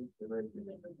చేసేది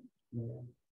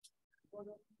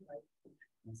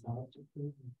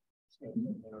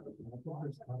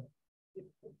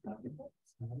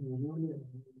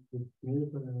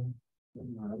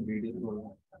వీడియో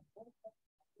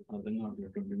అర్థం కావట్లేదు.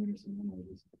 20 minutes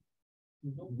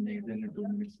ఏదైనా 2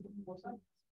 minutes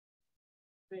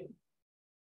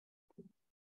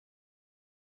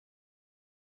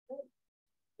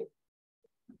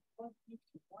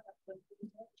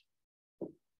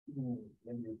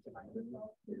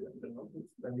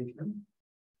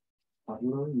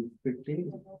పర్లో పెట్టి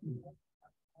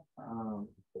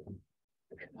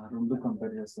రెండు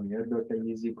కంపేర్ చేస్తాం. AR dot I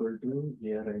is equal to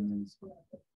AR I minus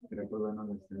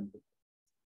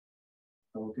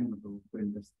okay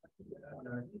print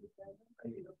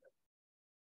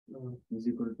is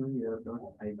equal to AR dot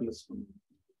I plus 1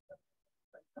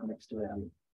 next value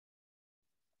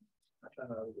అట్లా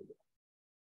రాదు.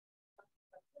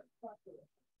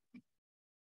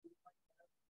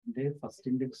 అంటే first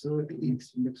index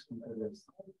next index compare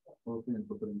చేస్తాం. ఓకే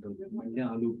ప్రింట్ మళ్ళీ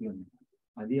ఆ లూప్ లో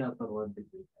అది ఆ తర్వాత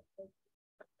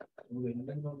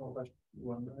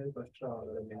ఫస్ట్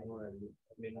రావాలి.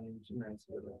 మినిమం నుంచి మ్యాక్స్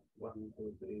కదా 1 2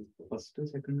 3 ఫస్ట్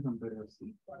సెకండ్ కంపేర్ చేస్తాం.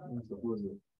 సపోజ్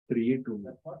 3 2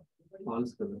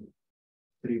 ఫాల్స్ కదా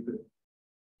 3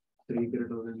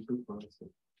 greater than 2 falls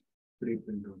 3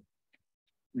 print.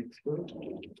 Next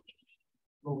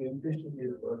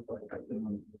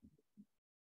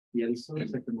else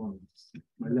second one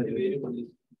మళ్ళీ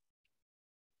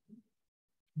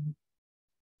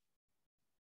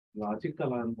లాజిక్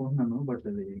అలా అనుకుంటున్నాను, బట్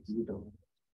అది ఎగ్జిక్యూట్ అవ్వాలి.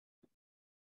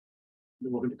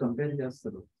 ఒకటి కంపేర్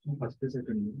చేస్తారు ఫస్ట్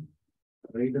సెకండ్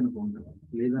రైట్ అనుకుంటా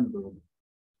లేదనుకో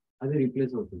అది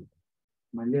రీప్లేస్ అవుతుంది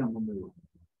మళ్ళీ అమ్మదు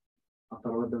ఆ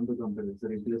తర్వాత దాంతో కంపేర్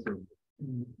చేస్తారు రీప్లేస్ అవుతుంది.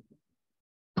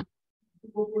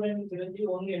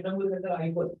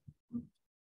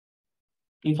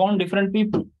 You found different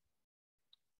people.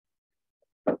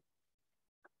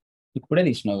 ఇప్పుడే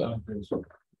తీసినావు కదా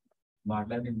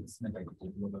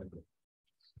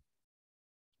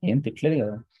ఏం తిట్టలేదు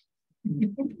కదా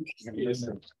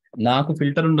నాకు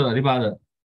ఫిల్టర్ ఉండదు అది బాగా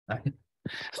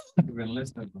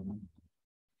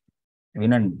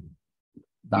వినండి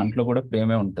దాంట్లో కూడా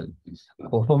ప్రేమే ఉంటది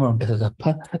కోపమే ఉంటది తప్ప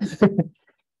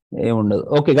ఏముండదు.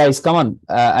 Okay guys come on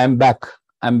I'm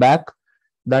back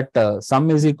that some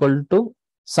is equal to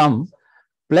sum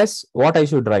plus what I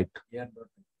should write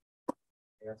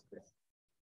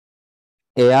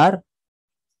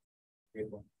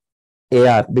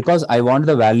AR because I want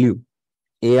the value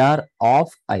AR of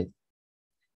I,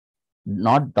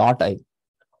 not dot I,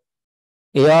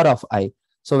 AR of I.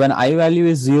 So when I value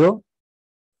is 0,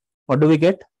 what do we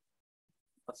get?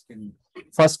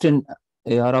 First in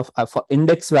AR of for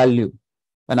index value.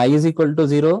 When I is equal to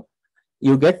 0,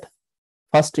 you get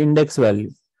first index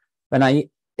value. When I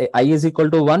is equal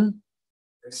to 1,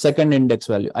 second index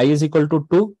value. I is equal to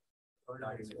 2,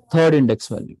 third index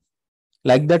value.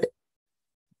 Like that,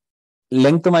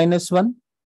 length minus 1,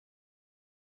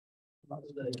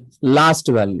 last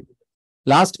value,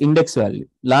 last index value.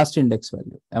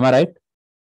 Am I right?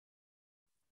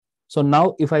 So now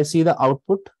if I see the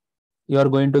output, you are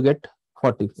going to get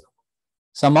 44.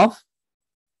 Sum of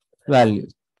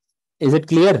values. Is it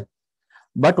clear?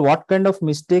 But what kind of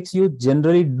mistakes you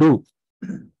generally do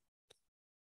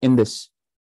in this?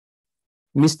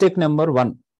 Mistake number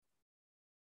 1.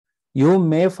 You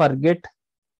may forget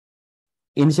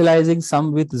initializing sum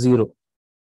with 0.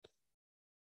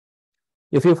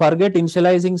 If you forget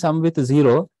initializing sum with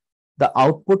 0, the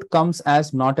output comes as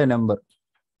not a number.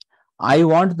 I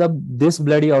want this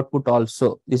bloody output also.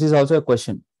 This is also a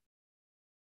question.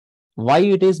 Why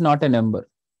it is not a number?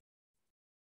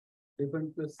 Different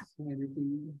plus anything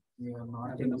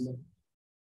not a number.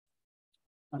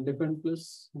 Undeffined plus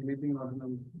anything not a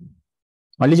number.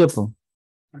 మళ్ళీ చెప్పు.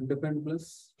 Undeffined plus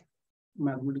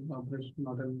mathematical operation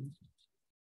not a number.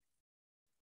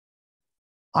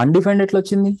 Undefined ఎట్లా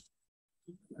వచ్చింది?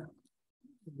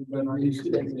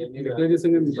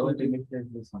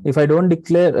 If I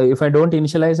don't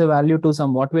initialize a value to sum,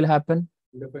 what will happen?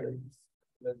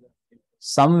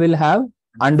 Sum will have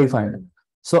undefined.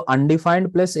 So undefined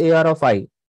plus AR of I.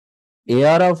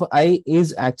 AR of I is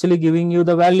actually giving you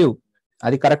the value.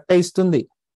 అది correct ఇస్తుంది.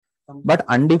 But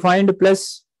undefined plus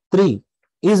 3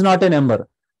 is not a number.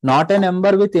 Not a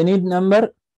number with any number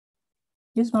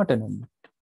is not a number.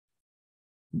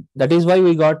 That is why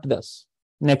we got this.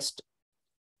 Next.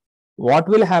 What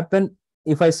will happen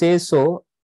if I say so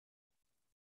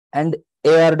and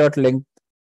AR dot length?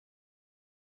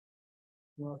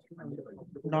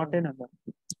 Not a number.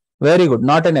 Very good.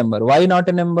 Not a number. Why not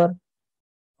a number?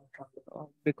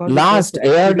 Because Last it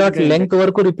was AR exceeding dot the length index.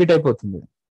 వరకు repeat అయిపోతుంది.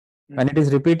 When it is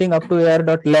repeating up to AR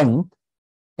dot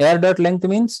length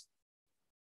means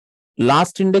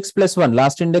last index plus 1.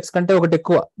 Last index కంటే ఒకటి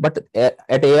ఎక్కువ. But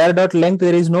at AR dot length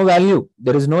there is no value.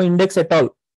 There is no index at all.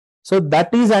 So that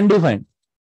is undefined.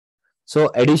 So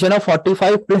addition of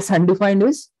 45 plus undefined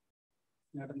is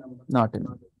not a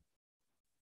number.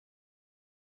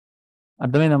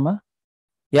 అర్థమైందమ్మా?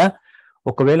 Yeah,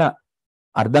 ఒకవేళ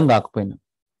అర్థం కాకపోయినా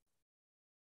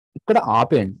ఇక్కడ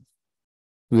ఆపేయండి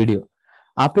video,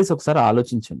 ఆపేసి ఒకసారి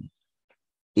ఆలోచించండి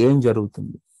ఏం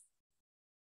జరుగుతుంది.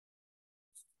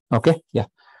 Okay, yeah.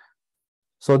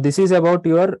 So this is about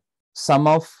your some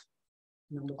of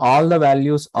all the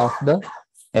values of the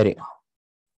array.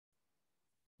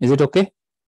 Is it okay?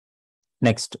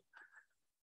 Next.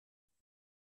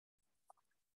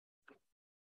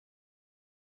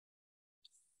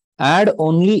 Add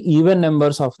only even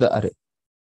numbers of the array.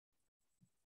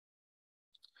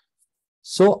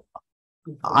 So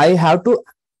I have to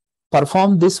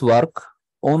perform this work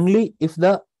only if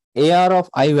the AR of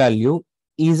I value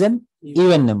is an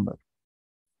even number.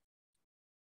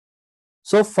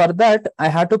 So for that, I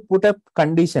have to put a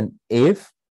condition. If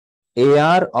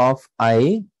AR of I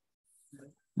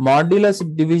modulus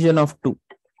division of 2,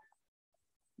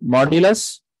 modulus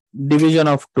division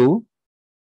of 2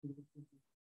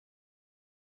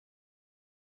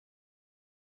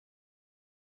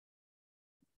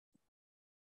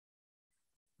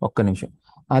 ఒక్క నిమిషం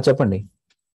చెప్పండి.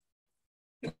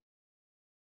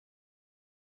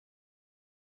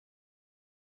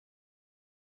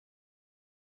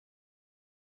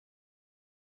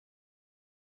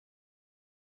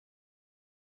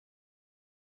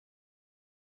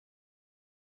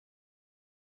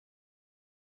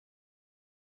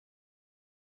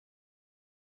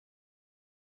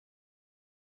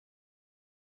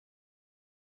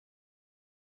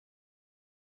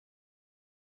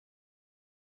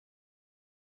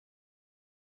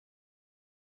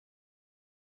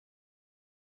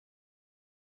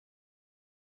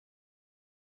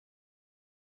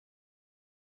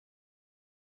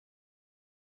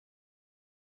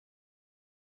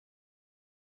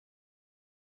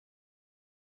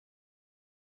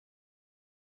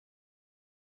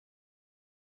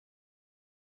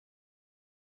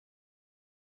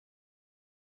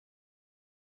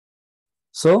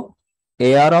 So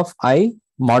AR of I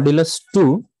modulus 2,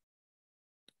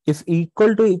 if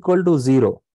equal to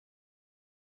 0,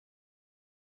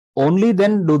 only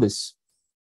then do this.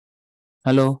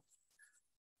 Hello.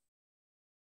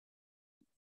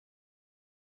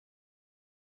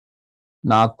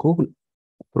 నాకు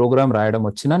programme రాయడం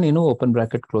వచ్చినా నేను open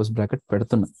bracket close bracket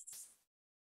పెడుతున్నా.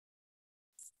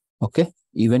 Okay,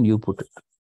 even you put it.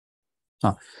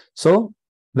 So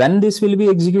when this will be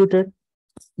executed,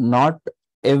 not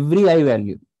every I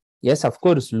value. Yes, of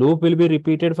course, loop will be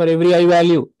repeated for every I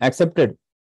value, accepted.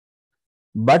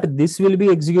 But this will be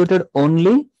executed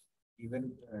only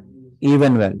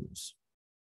even values.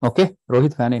 Okay,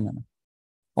 Rohit fan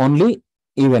only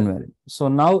even value. So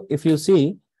now if you see,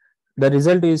 the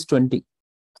result is 20.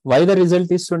 Why the result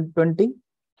is 20?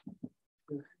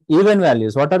 Even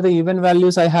values. What are the even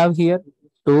values I have here?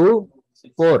 2,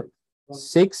 4,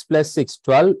 6 plus 6,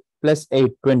 12 plus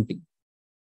 8, 20.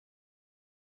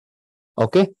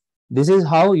 Okay, this is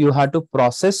how you have to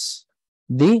process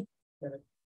the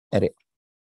array.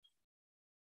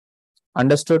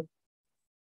 Understood?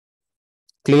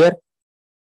 Clear?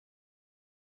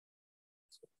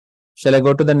 Shall I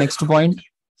go to the next point?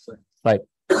 Right.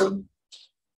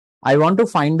 I want to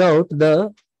find out the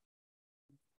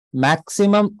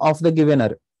maximum of the given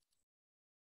array.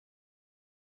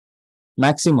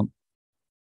 Maximum.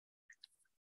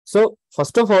 So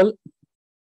first of all,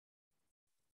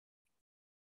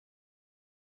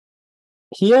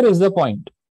 here is the point.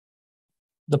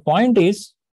 The point is,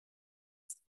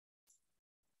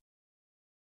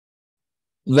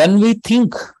 when we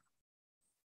think,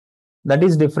 that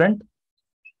is different.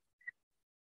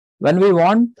 When we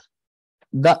want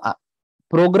the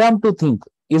program to think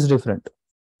is different.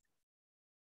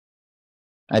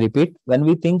 I repeat, when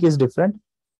we think is different,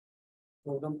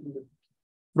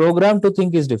 program to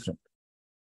think is different.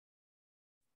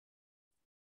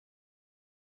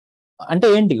 అంటే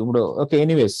ఏంటి ఇప్పుడు? Okay,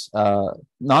 anyways,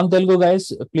 non Telugu guys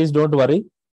please don't worry,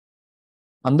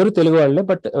 అందరూ తెలుగు వాళ్ళే.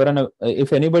 But ఎవరైనా,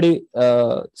 if anybody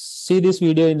see this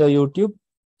video in the YouTube,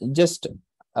 just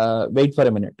wait for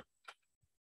a minute.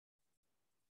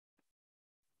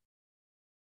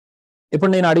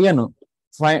 ఇప్పుడు నేను అడిగాను,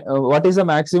 what is the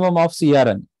maximum of CR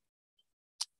అని.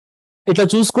 ఇట్లా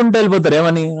చూసుకుంటూ వెళ్ళిపోతారు,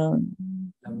 ఏమని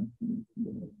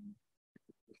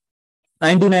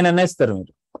 99 అనేస్తారు.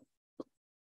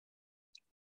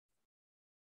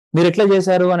 మీరు ఎట్లా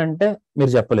చేశారు అని అంటే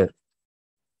మీరు చెప్పలేరు.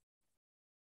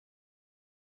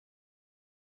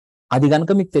 అది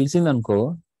కనుక మీకు తెలిసిందనుకో,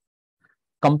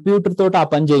 కంప్యూటర్ తోటి ఆ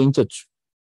పని చేయించవచ్చు.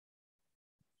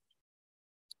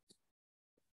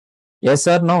 Yes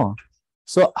are no?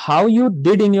 So how you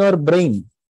did in your brain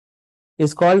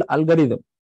is called algorithm.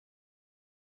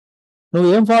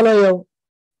 నువ్వేం ఫాలో అయ్యావు?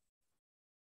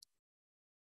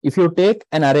 ఇఫ్ యూ టేక్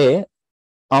అన్ అరే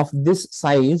of this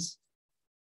size,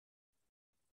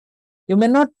 you may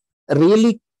not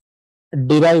really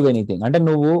derive anything. అంటే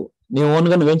నీ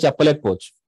ఓన్గా నువ్వేం చెప్పలేకపోవచ్చు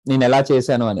నేను ఎలా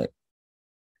చేశాను అనేది.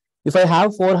 If I have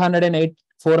 408,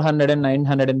 400,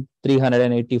 900 and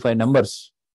 385 numbers,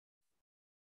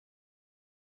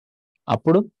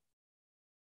 అప్పుడు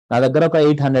నా దగ్గర ఒక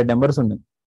 800 నెంబర్స్ ఉన్నాయి.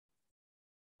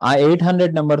 ఆ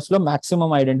 800 నెంబర్స్ లో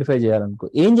మాక్సిమం ఐడెంటిఫై చేయాలనుకో,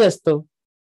 ఏం చేస్తావు?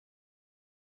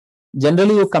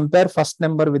 Generally you compare first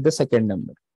number with the second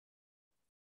number.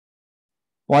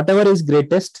 What ever is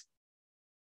greatest,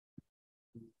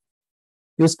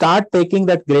 you start taking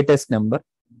that greatest number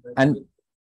and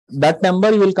that number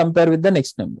you will compare with the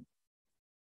next number.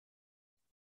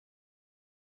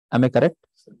 Am I correct?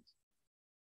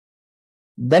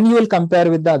 Then you will compare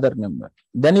with the other number.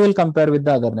 Then you will compare with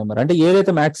the other number. అంటే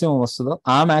ఏదైతే maximum వస్తుందో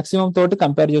ఆ maximum తోటి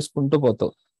compare చేసుకుంటూ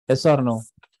పోతావు. Yes are no?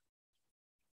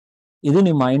 ఇది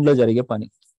నీ mind లో జరిగే పని.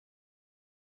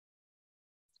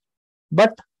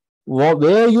 But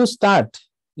where you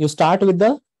start with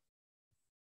the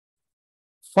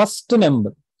first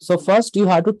number. So first you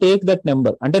have to take that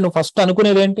number. అంటే నువ్వు ఫస్ట్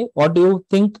అనుకునేది ఏంటి? What do you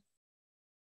think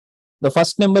the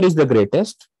first number is the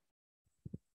greatest,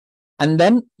 and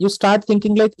then you start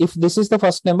thinking like if this is the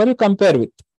first number, you compare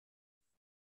with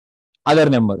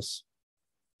other numbers,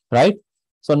 right?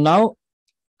 So now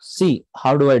see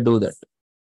how do I do that.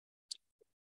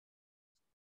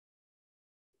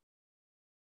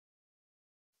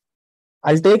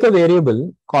 I'll take a variable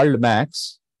called max.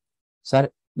 Sir,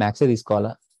 max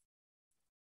తీసుకోవాలా?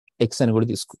 X అని కూడా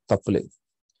తీసుకో, తప్పులేదు.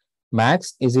 Max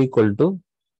is equal to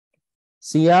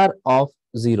CR of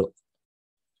 0.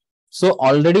 So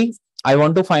already I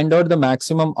want to find out the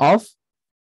maximum of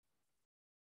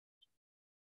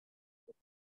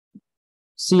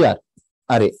CR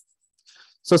array.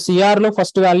 So CR లో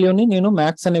first వాల్యూని నేను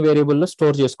max అనే variable లో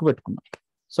స్టోర్ చేసుకు పెట్టుకున్నాను.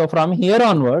 So from here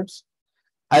onwards,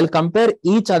 I'll compare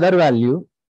each other value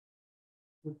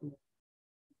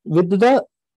with the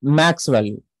max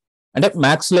value. అంటే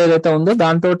max లో ఏదైతే ఉందో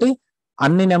దాంతో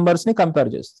అన్ని నెంబర్స్ ని కంపేర్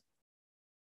చేస్తాం.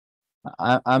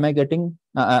 Am I getting?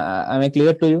 Am I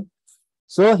clear to you?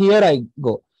 So here I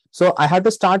go. So I have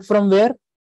to start from where?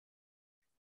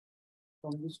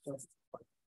 From this stuff.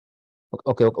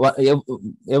 Okay.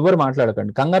 ఎవరు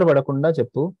మాట్లాడకండి, కంగారు పడకుండా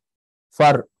చెప్పు.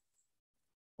 For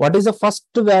what is the first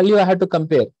value I had to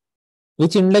compare?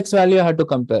 Which index value I had to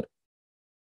compare?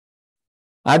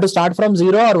 I had to start from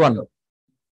 0 or 1?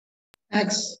 X.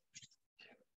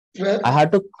 I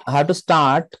had to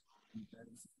start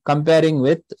comparing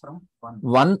with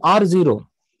 1 or 0.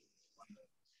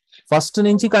 First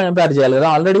నుంచి compare చేయాలి కదా.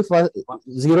 Already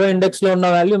 0 index లో ఉన్న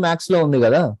value max లో ఉంది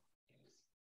కదా.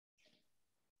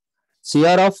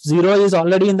 CR of 0 is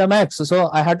already in the max. So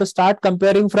I had to start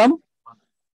comparing from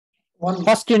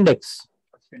first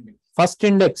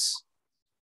index.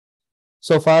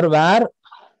 So for where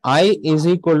I is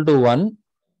equal to 1,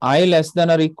 I less than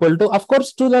or equal to, of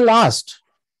course, to the last.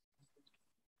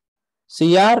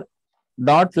 CR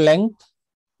dot length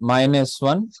minus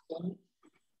 1,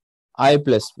 I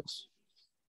plus plus.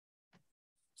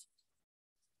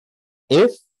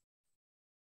 If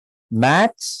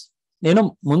max, నేను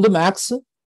ముందు max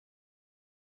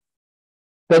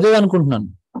పెద్దది అనుకుంటున్నాను,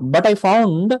 but I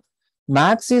found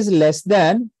max is less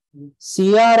than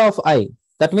CR of I.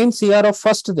 That means CR of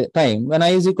first time when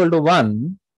I is equal to 1,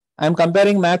 I am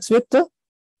comparing max with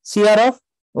CR of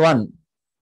 1.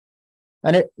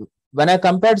 And when I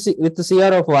compared with the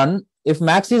CR of 1, if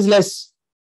max is less,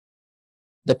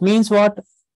 that means what?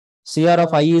 CR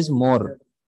of I is more.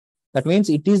 That means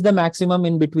it is the maximum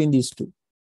in between these two.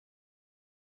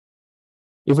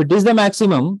 If it is the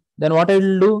maximum, then what I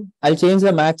will do? I'll change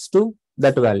the max to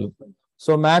that value.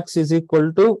 So max is equal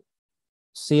to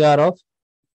CR of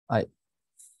I.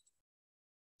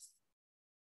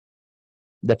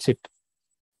 That's it.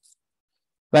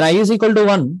 When I is equal to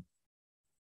 1,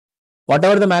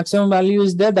 whatever the maximum value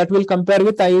is there, that will compare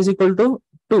with I is equal to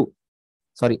 2.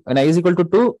 Sorry, when I is equal to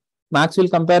 2, max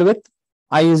will compare with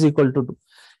I is equal to 2.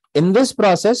 In this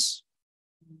process,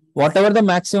 whatever the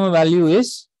maximum value is,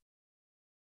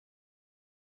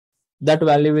 that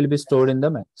value will be stored in the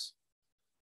max.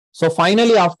 So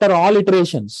finally, after all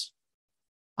iterations,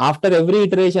 after every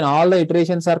iteration, all the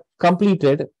iterations are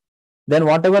completed, then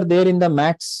whatever there in the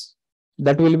max,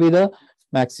 that will be the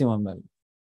maximum value.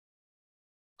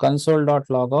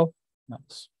 Console.log of max.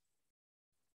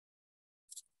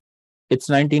 It's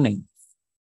 99.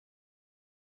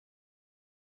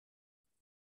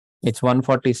 It's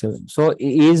 147. So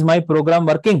is my program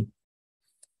working?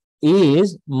 Is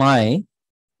my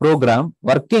program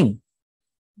working?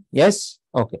 Yes.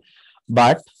 Okay.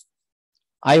 But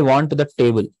I want the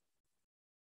table.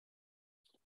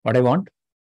 What I want?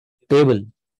 Table.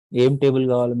 Aim table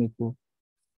కావాలి మీకు?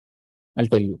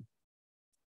 I'll tell you.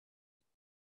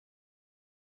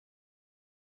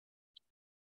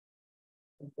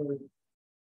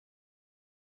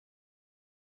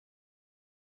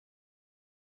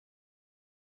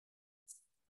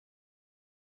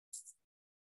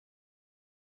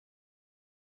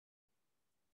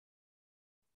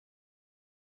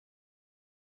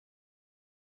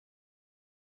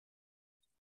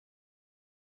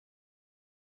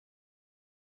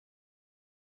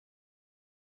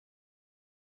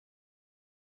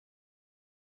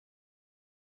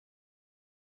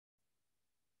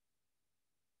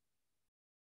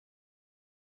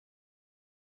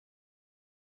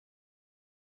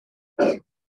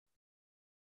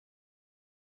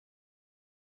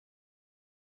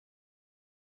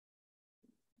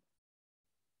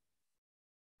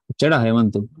 వచ్చాడా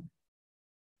హేమంత్?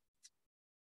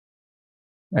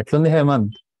 ఎట్లుంది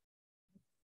Hemant?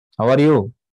 How are you?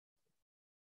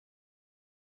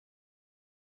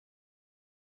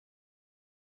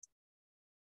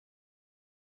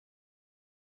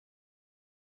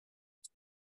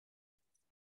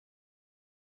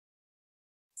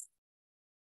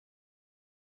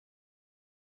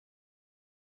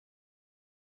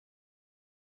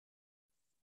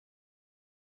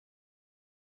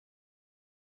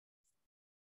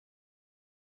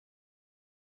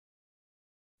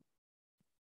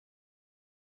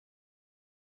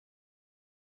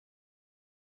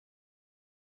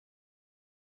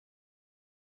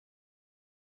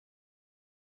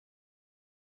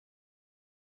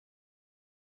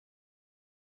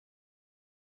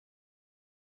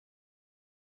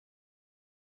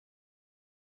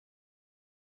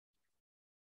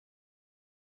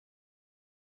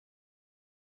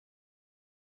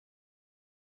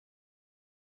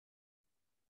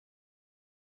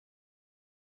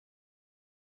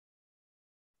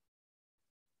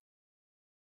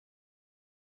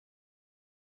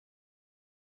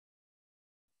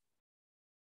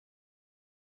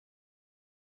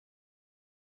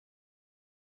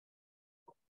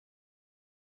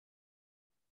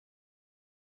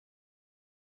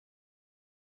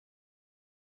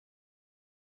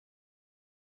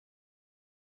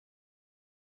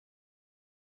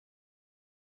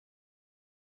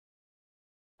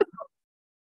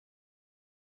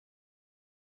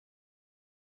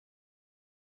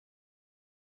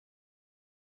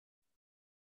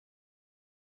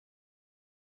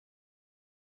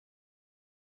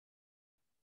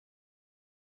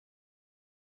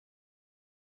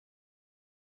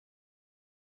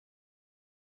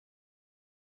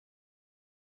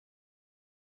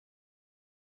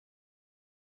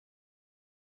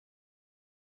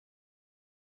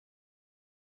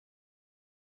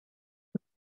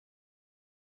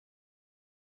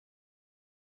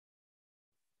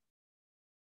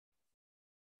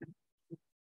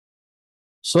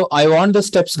 So I want the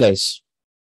steps, guys.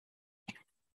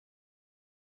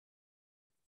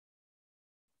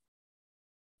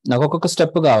 నాకు ఒక్కొక్క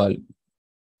step కావాలి.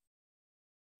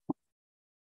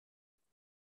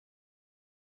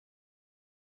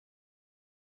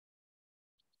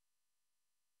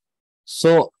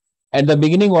 So at the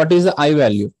beginning, what is the I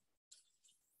value?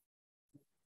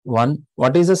 1.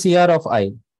 What is the CR of I?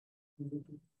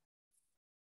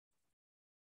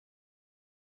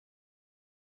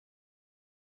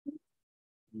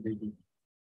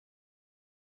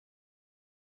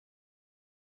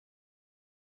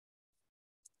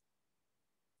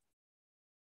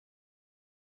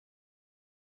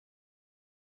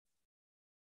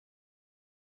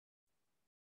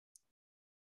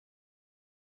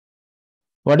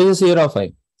 What is the CR of I?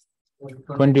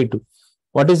 22.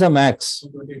 What is the max?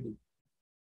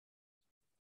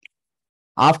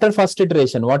 After first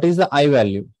iteration, what is the I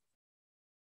value?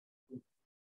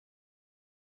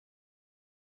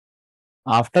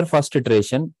 After first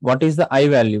iteration, what is the I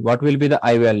value? What will be the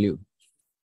I value?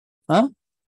 Huh?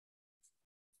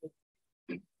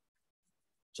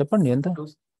 చెప్పండి ఎంత?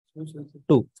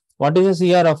 2. What is the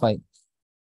CR of I?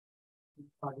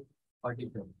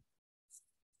 45.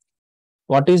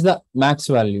 What is the max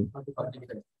value?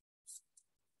 45.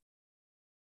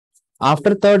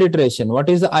 After third iteration, what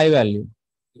is the I value?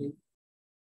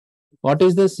 What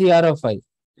is the CR of I?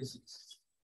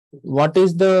 What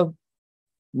is the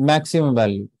maximum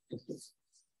value?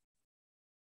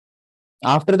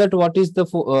 After that, what is the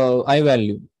I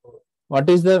value? What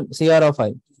is the CR of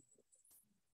I?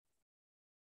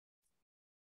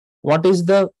 What is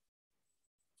the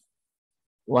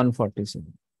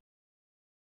 147?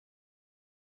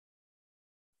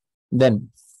 Then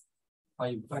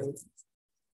 40,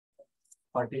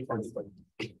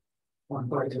 45.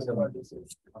 147.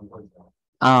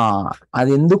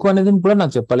 అది ఎందుకు అనేది కూడా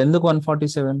నాకు చెప్పాలి. ఎందుకు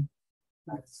 147?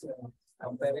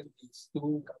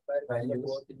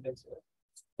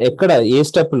 ఎక్కడ ఏ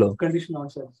step లో?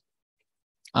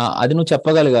 అది నువ్వు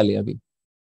చెప్పగలగాలి. అవి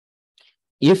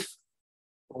if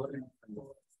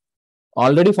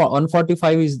already for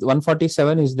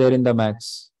 147 is there in the max.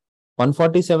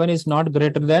 147 is not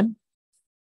greater than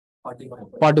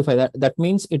 45. That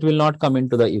means it will not come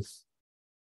into the if.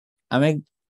 Am I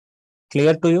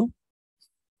clear to you?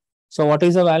 So what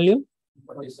is the value?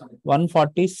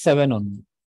 147 only.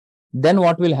 Then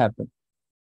what will happen?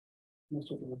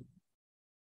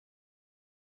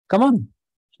 Come on.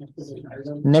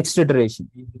 Next iteration.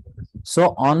 So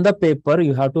on the paper,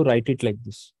 you have to write it like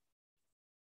this.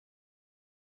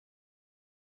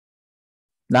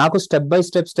 నాకు step by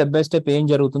step ఏం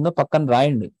జరుగుతుందో పక్కన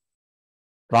రాయండి,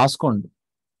 రాసుకోండి.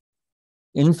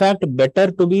 In fact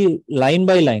better to be line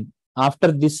by line.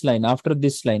 After this line, after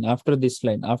this line, after this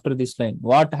line, after this line,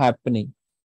 what happening.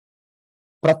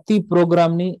 ప్రతి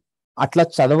programme ని అట్లా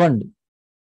చదవండి.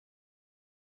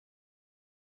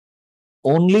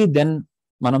 ఓన్లీ దెన్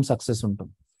మనం సక్సెస్ ఉంటాం.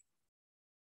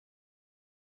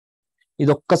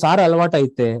 ఇది ఒక్కసారి అలవాటు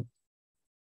అయితే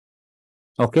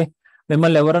ఓకే,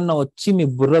 మిమ్మల్ని ఎవరన్నా వచ్చి మీ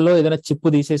బుర్రలో ఏదైనా చిప్పు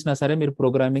తీసేసినా సరే మీరు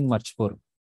ప్రోగ్రామింగ్ మర్చిపోరు.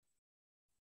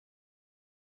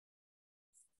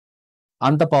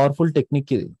 అంత పవర్ఫుల్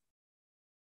టెక్నిక్ ఇది.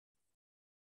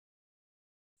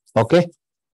 Okay,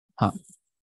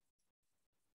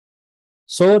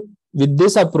 so with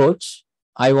this approach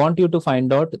I want you to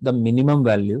find out the minimum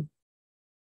value.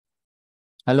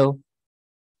 Hello,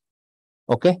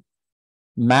 okay,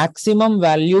 maximum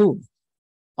value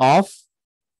of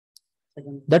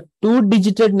the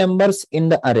 2-digit numbers in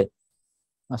the array.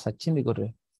 సచ్చింది గుర్రే.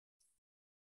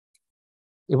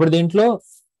 ఇప్పుడు దీంట్లో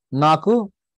నాకు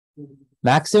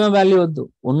మాక్సిమం వాల్యూ వద్దు,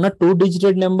 ఉన్న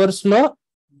 2-digit నెంబర్స్ లో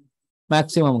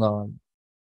maximum కావాలి.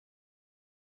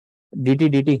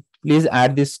 dt please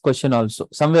add this question also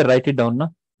somewhere, right it down నా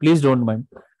please, don't mind.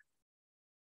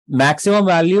 Maximum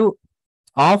value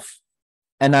of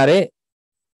an array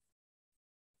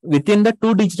within the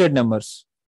 2-digit numbers.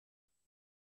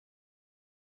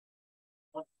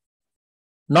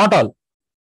 Not all.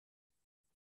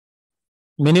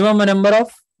 Minimum number of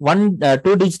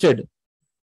 2-digit.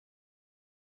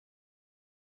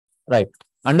 Right.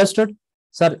 Understood?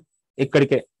 Sir,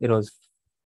 ikkadike iroju.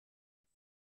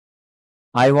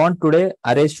 I want today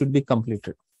arrays should be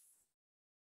completed.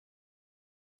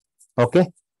 Okay.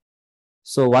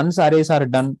 So once arrays are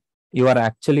done, you are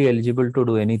actually eligible to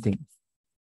do anything.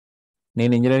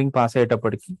 నేను engineering pass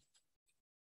అయ్యేటప్పటికి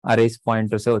arrays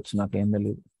pointers వచ్చి నాకు ఏం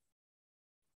తెలియదు.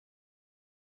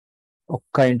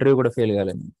 ఒక్క interview కూడా fail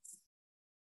కాలేదు.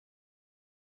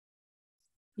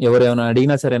 ఎవరేమైనా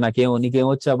అడిగినా సరే నీకేం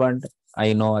వచ్చాబా అంటే I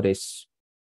know arrays,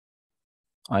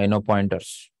 I know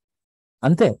pointers,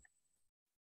 అంతే.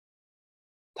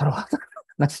 తర్వాత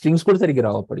నాకు స్ట్రింగ్స్ కూడా సరిగ్గా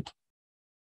రావు అప్పటికి.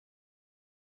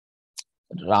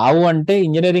 రావు అంటే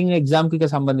ఇంజనీరింగ్ ఎగ్జామ్కి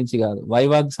సంబంధించి కాదు,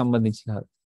 వైవాకి సంబంధించి కాదు,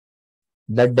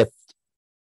 దట్ డెప్త్.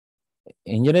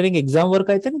 ఇంజనీరింగ్ ఎగ్జామ్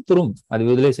వరకు అయితే తురుం, అది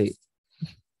వదిలేసేయి.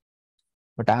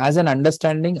 But as an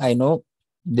understanding I know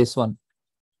this one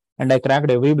and I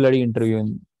cracked every bloody interview.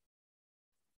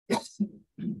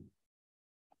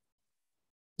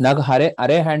 నాకు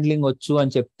అరే హ్యాండ్లింగ్ వచ్చు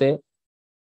అని చెప్తే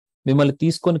మిమ్మల్ని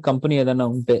తీసుకొని కంపెనీ ఏదైనా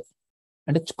ఉంటే,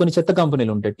 అంటే కొన్ని చెత్త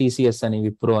కంపెనీలు ఉంటాయి, టీసీఎస్ అని,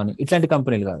 విప్రో అని, ఇట్లాంటి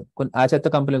కంపెనీలు కాదు, కొన్ని ఆ చెత్త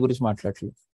కంపెనీ గురించి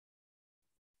మాట్లాడలేదు.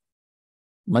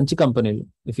 మంచి కంపెనీలు,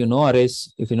 if you know arrays,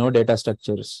 if you know data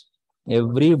structures,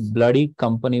 every bloody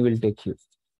company will take you.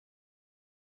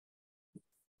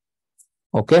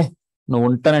 Okay, నువ్వు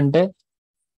ఉంటానంటే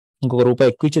ఇంకొక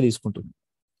రూపాయి ఎక్కువ ఇచ్చి తీసుకుంటుంది.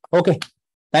 Okay,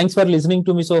 thanks for listening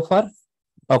to me so far.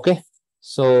 Okay,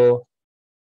 so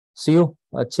see you,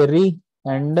 Cherry,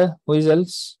 and who is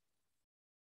else?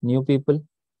 New people?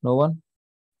 No one?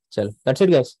 Chal, that's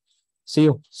it, guys. See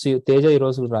you. Teja ee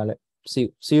roju raale.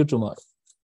 See you tomorrow.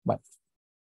 Bye.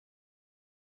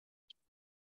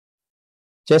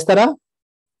 Chestara?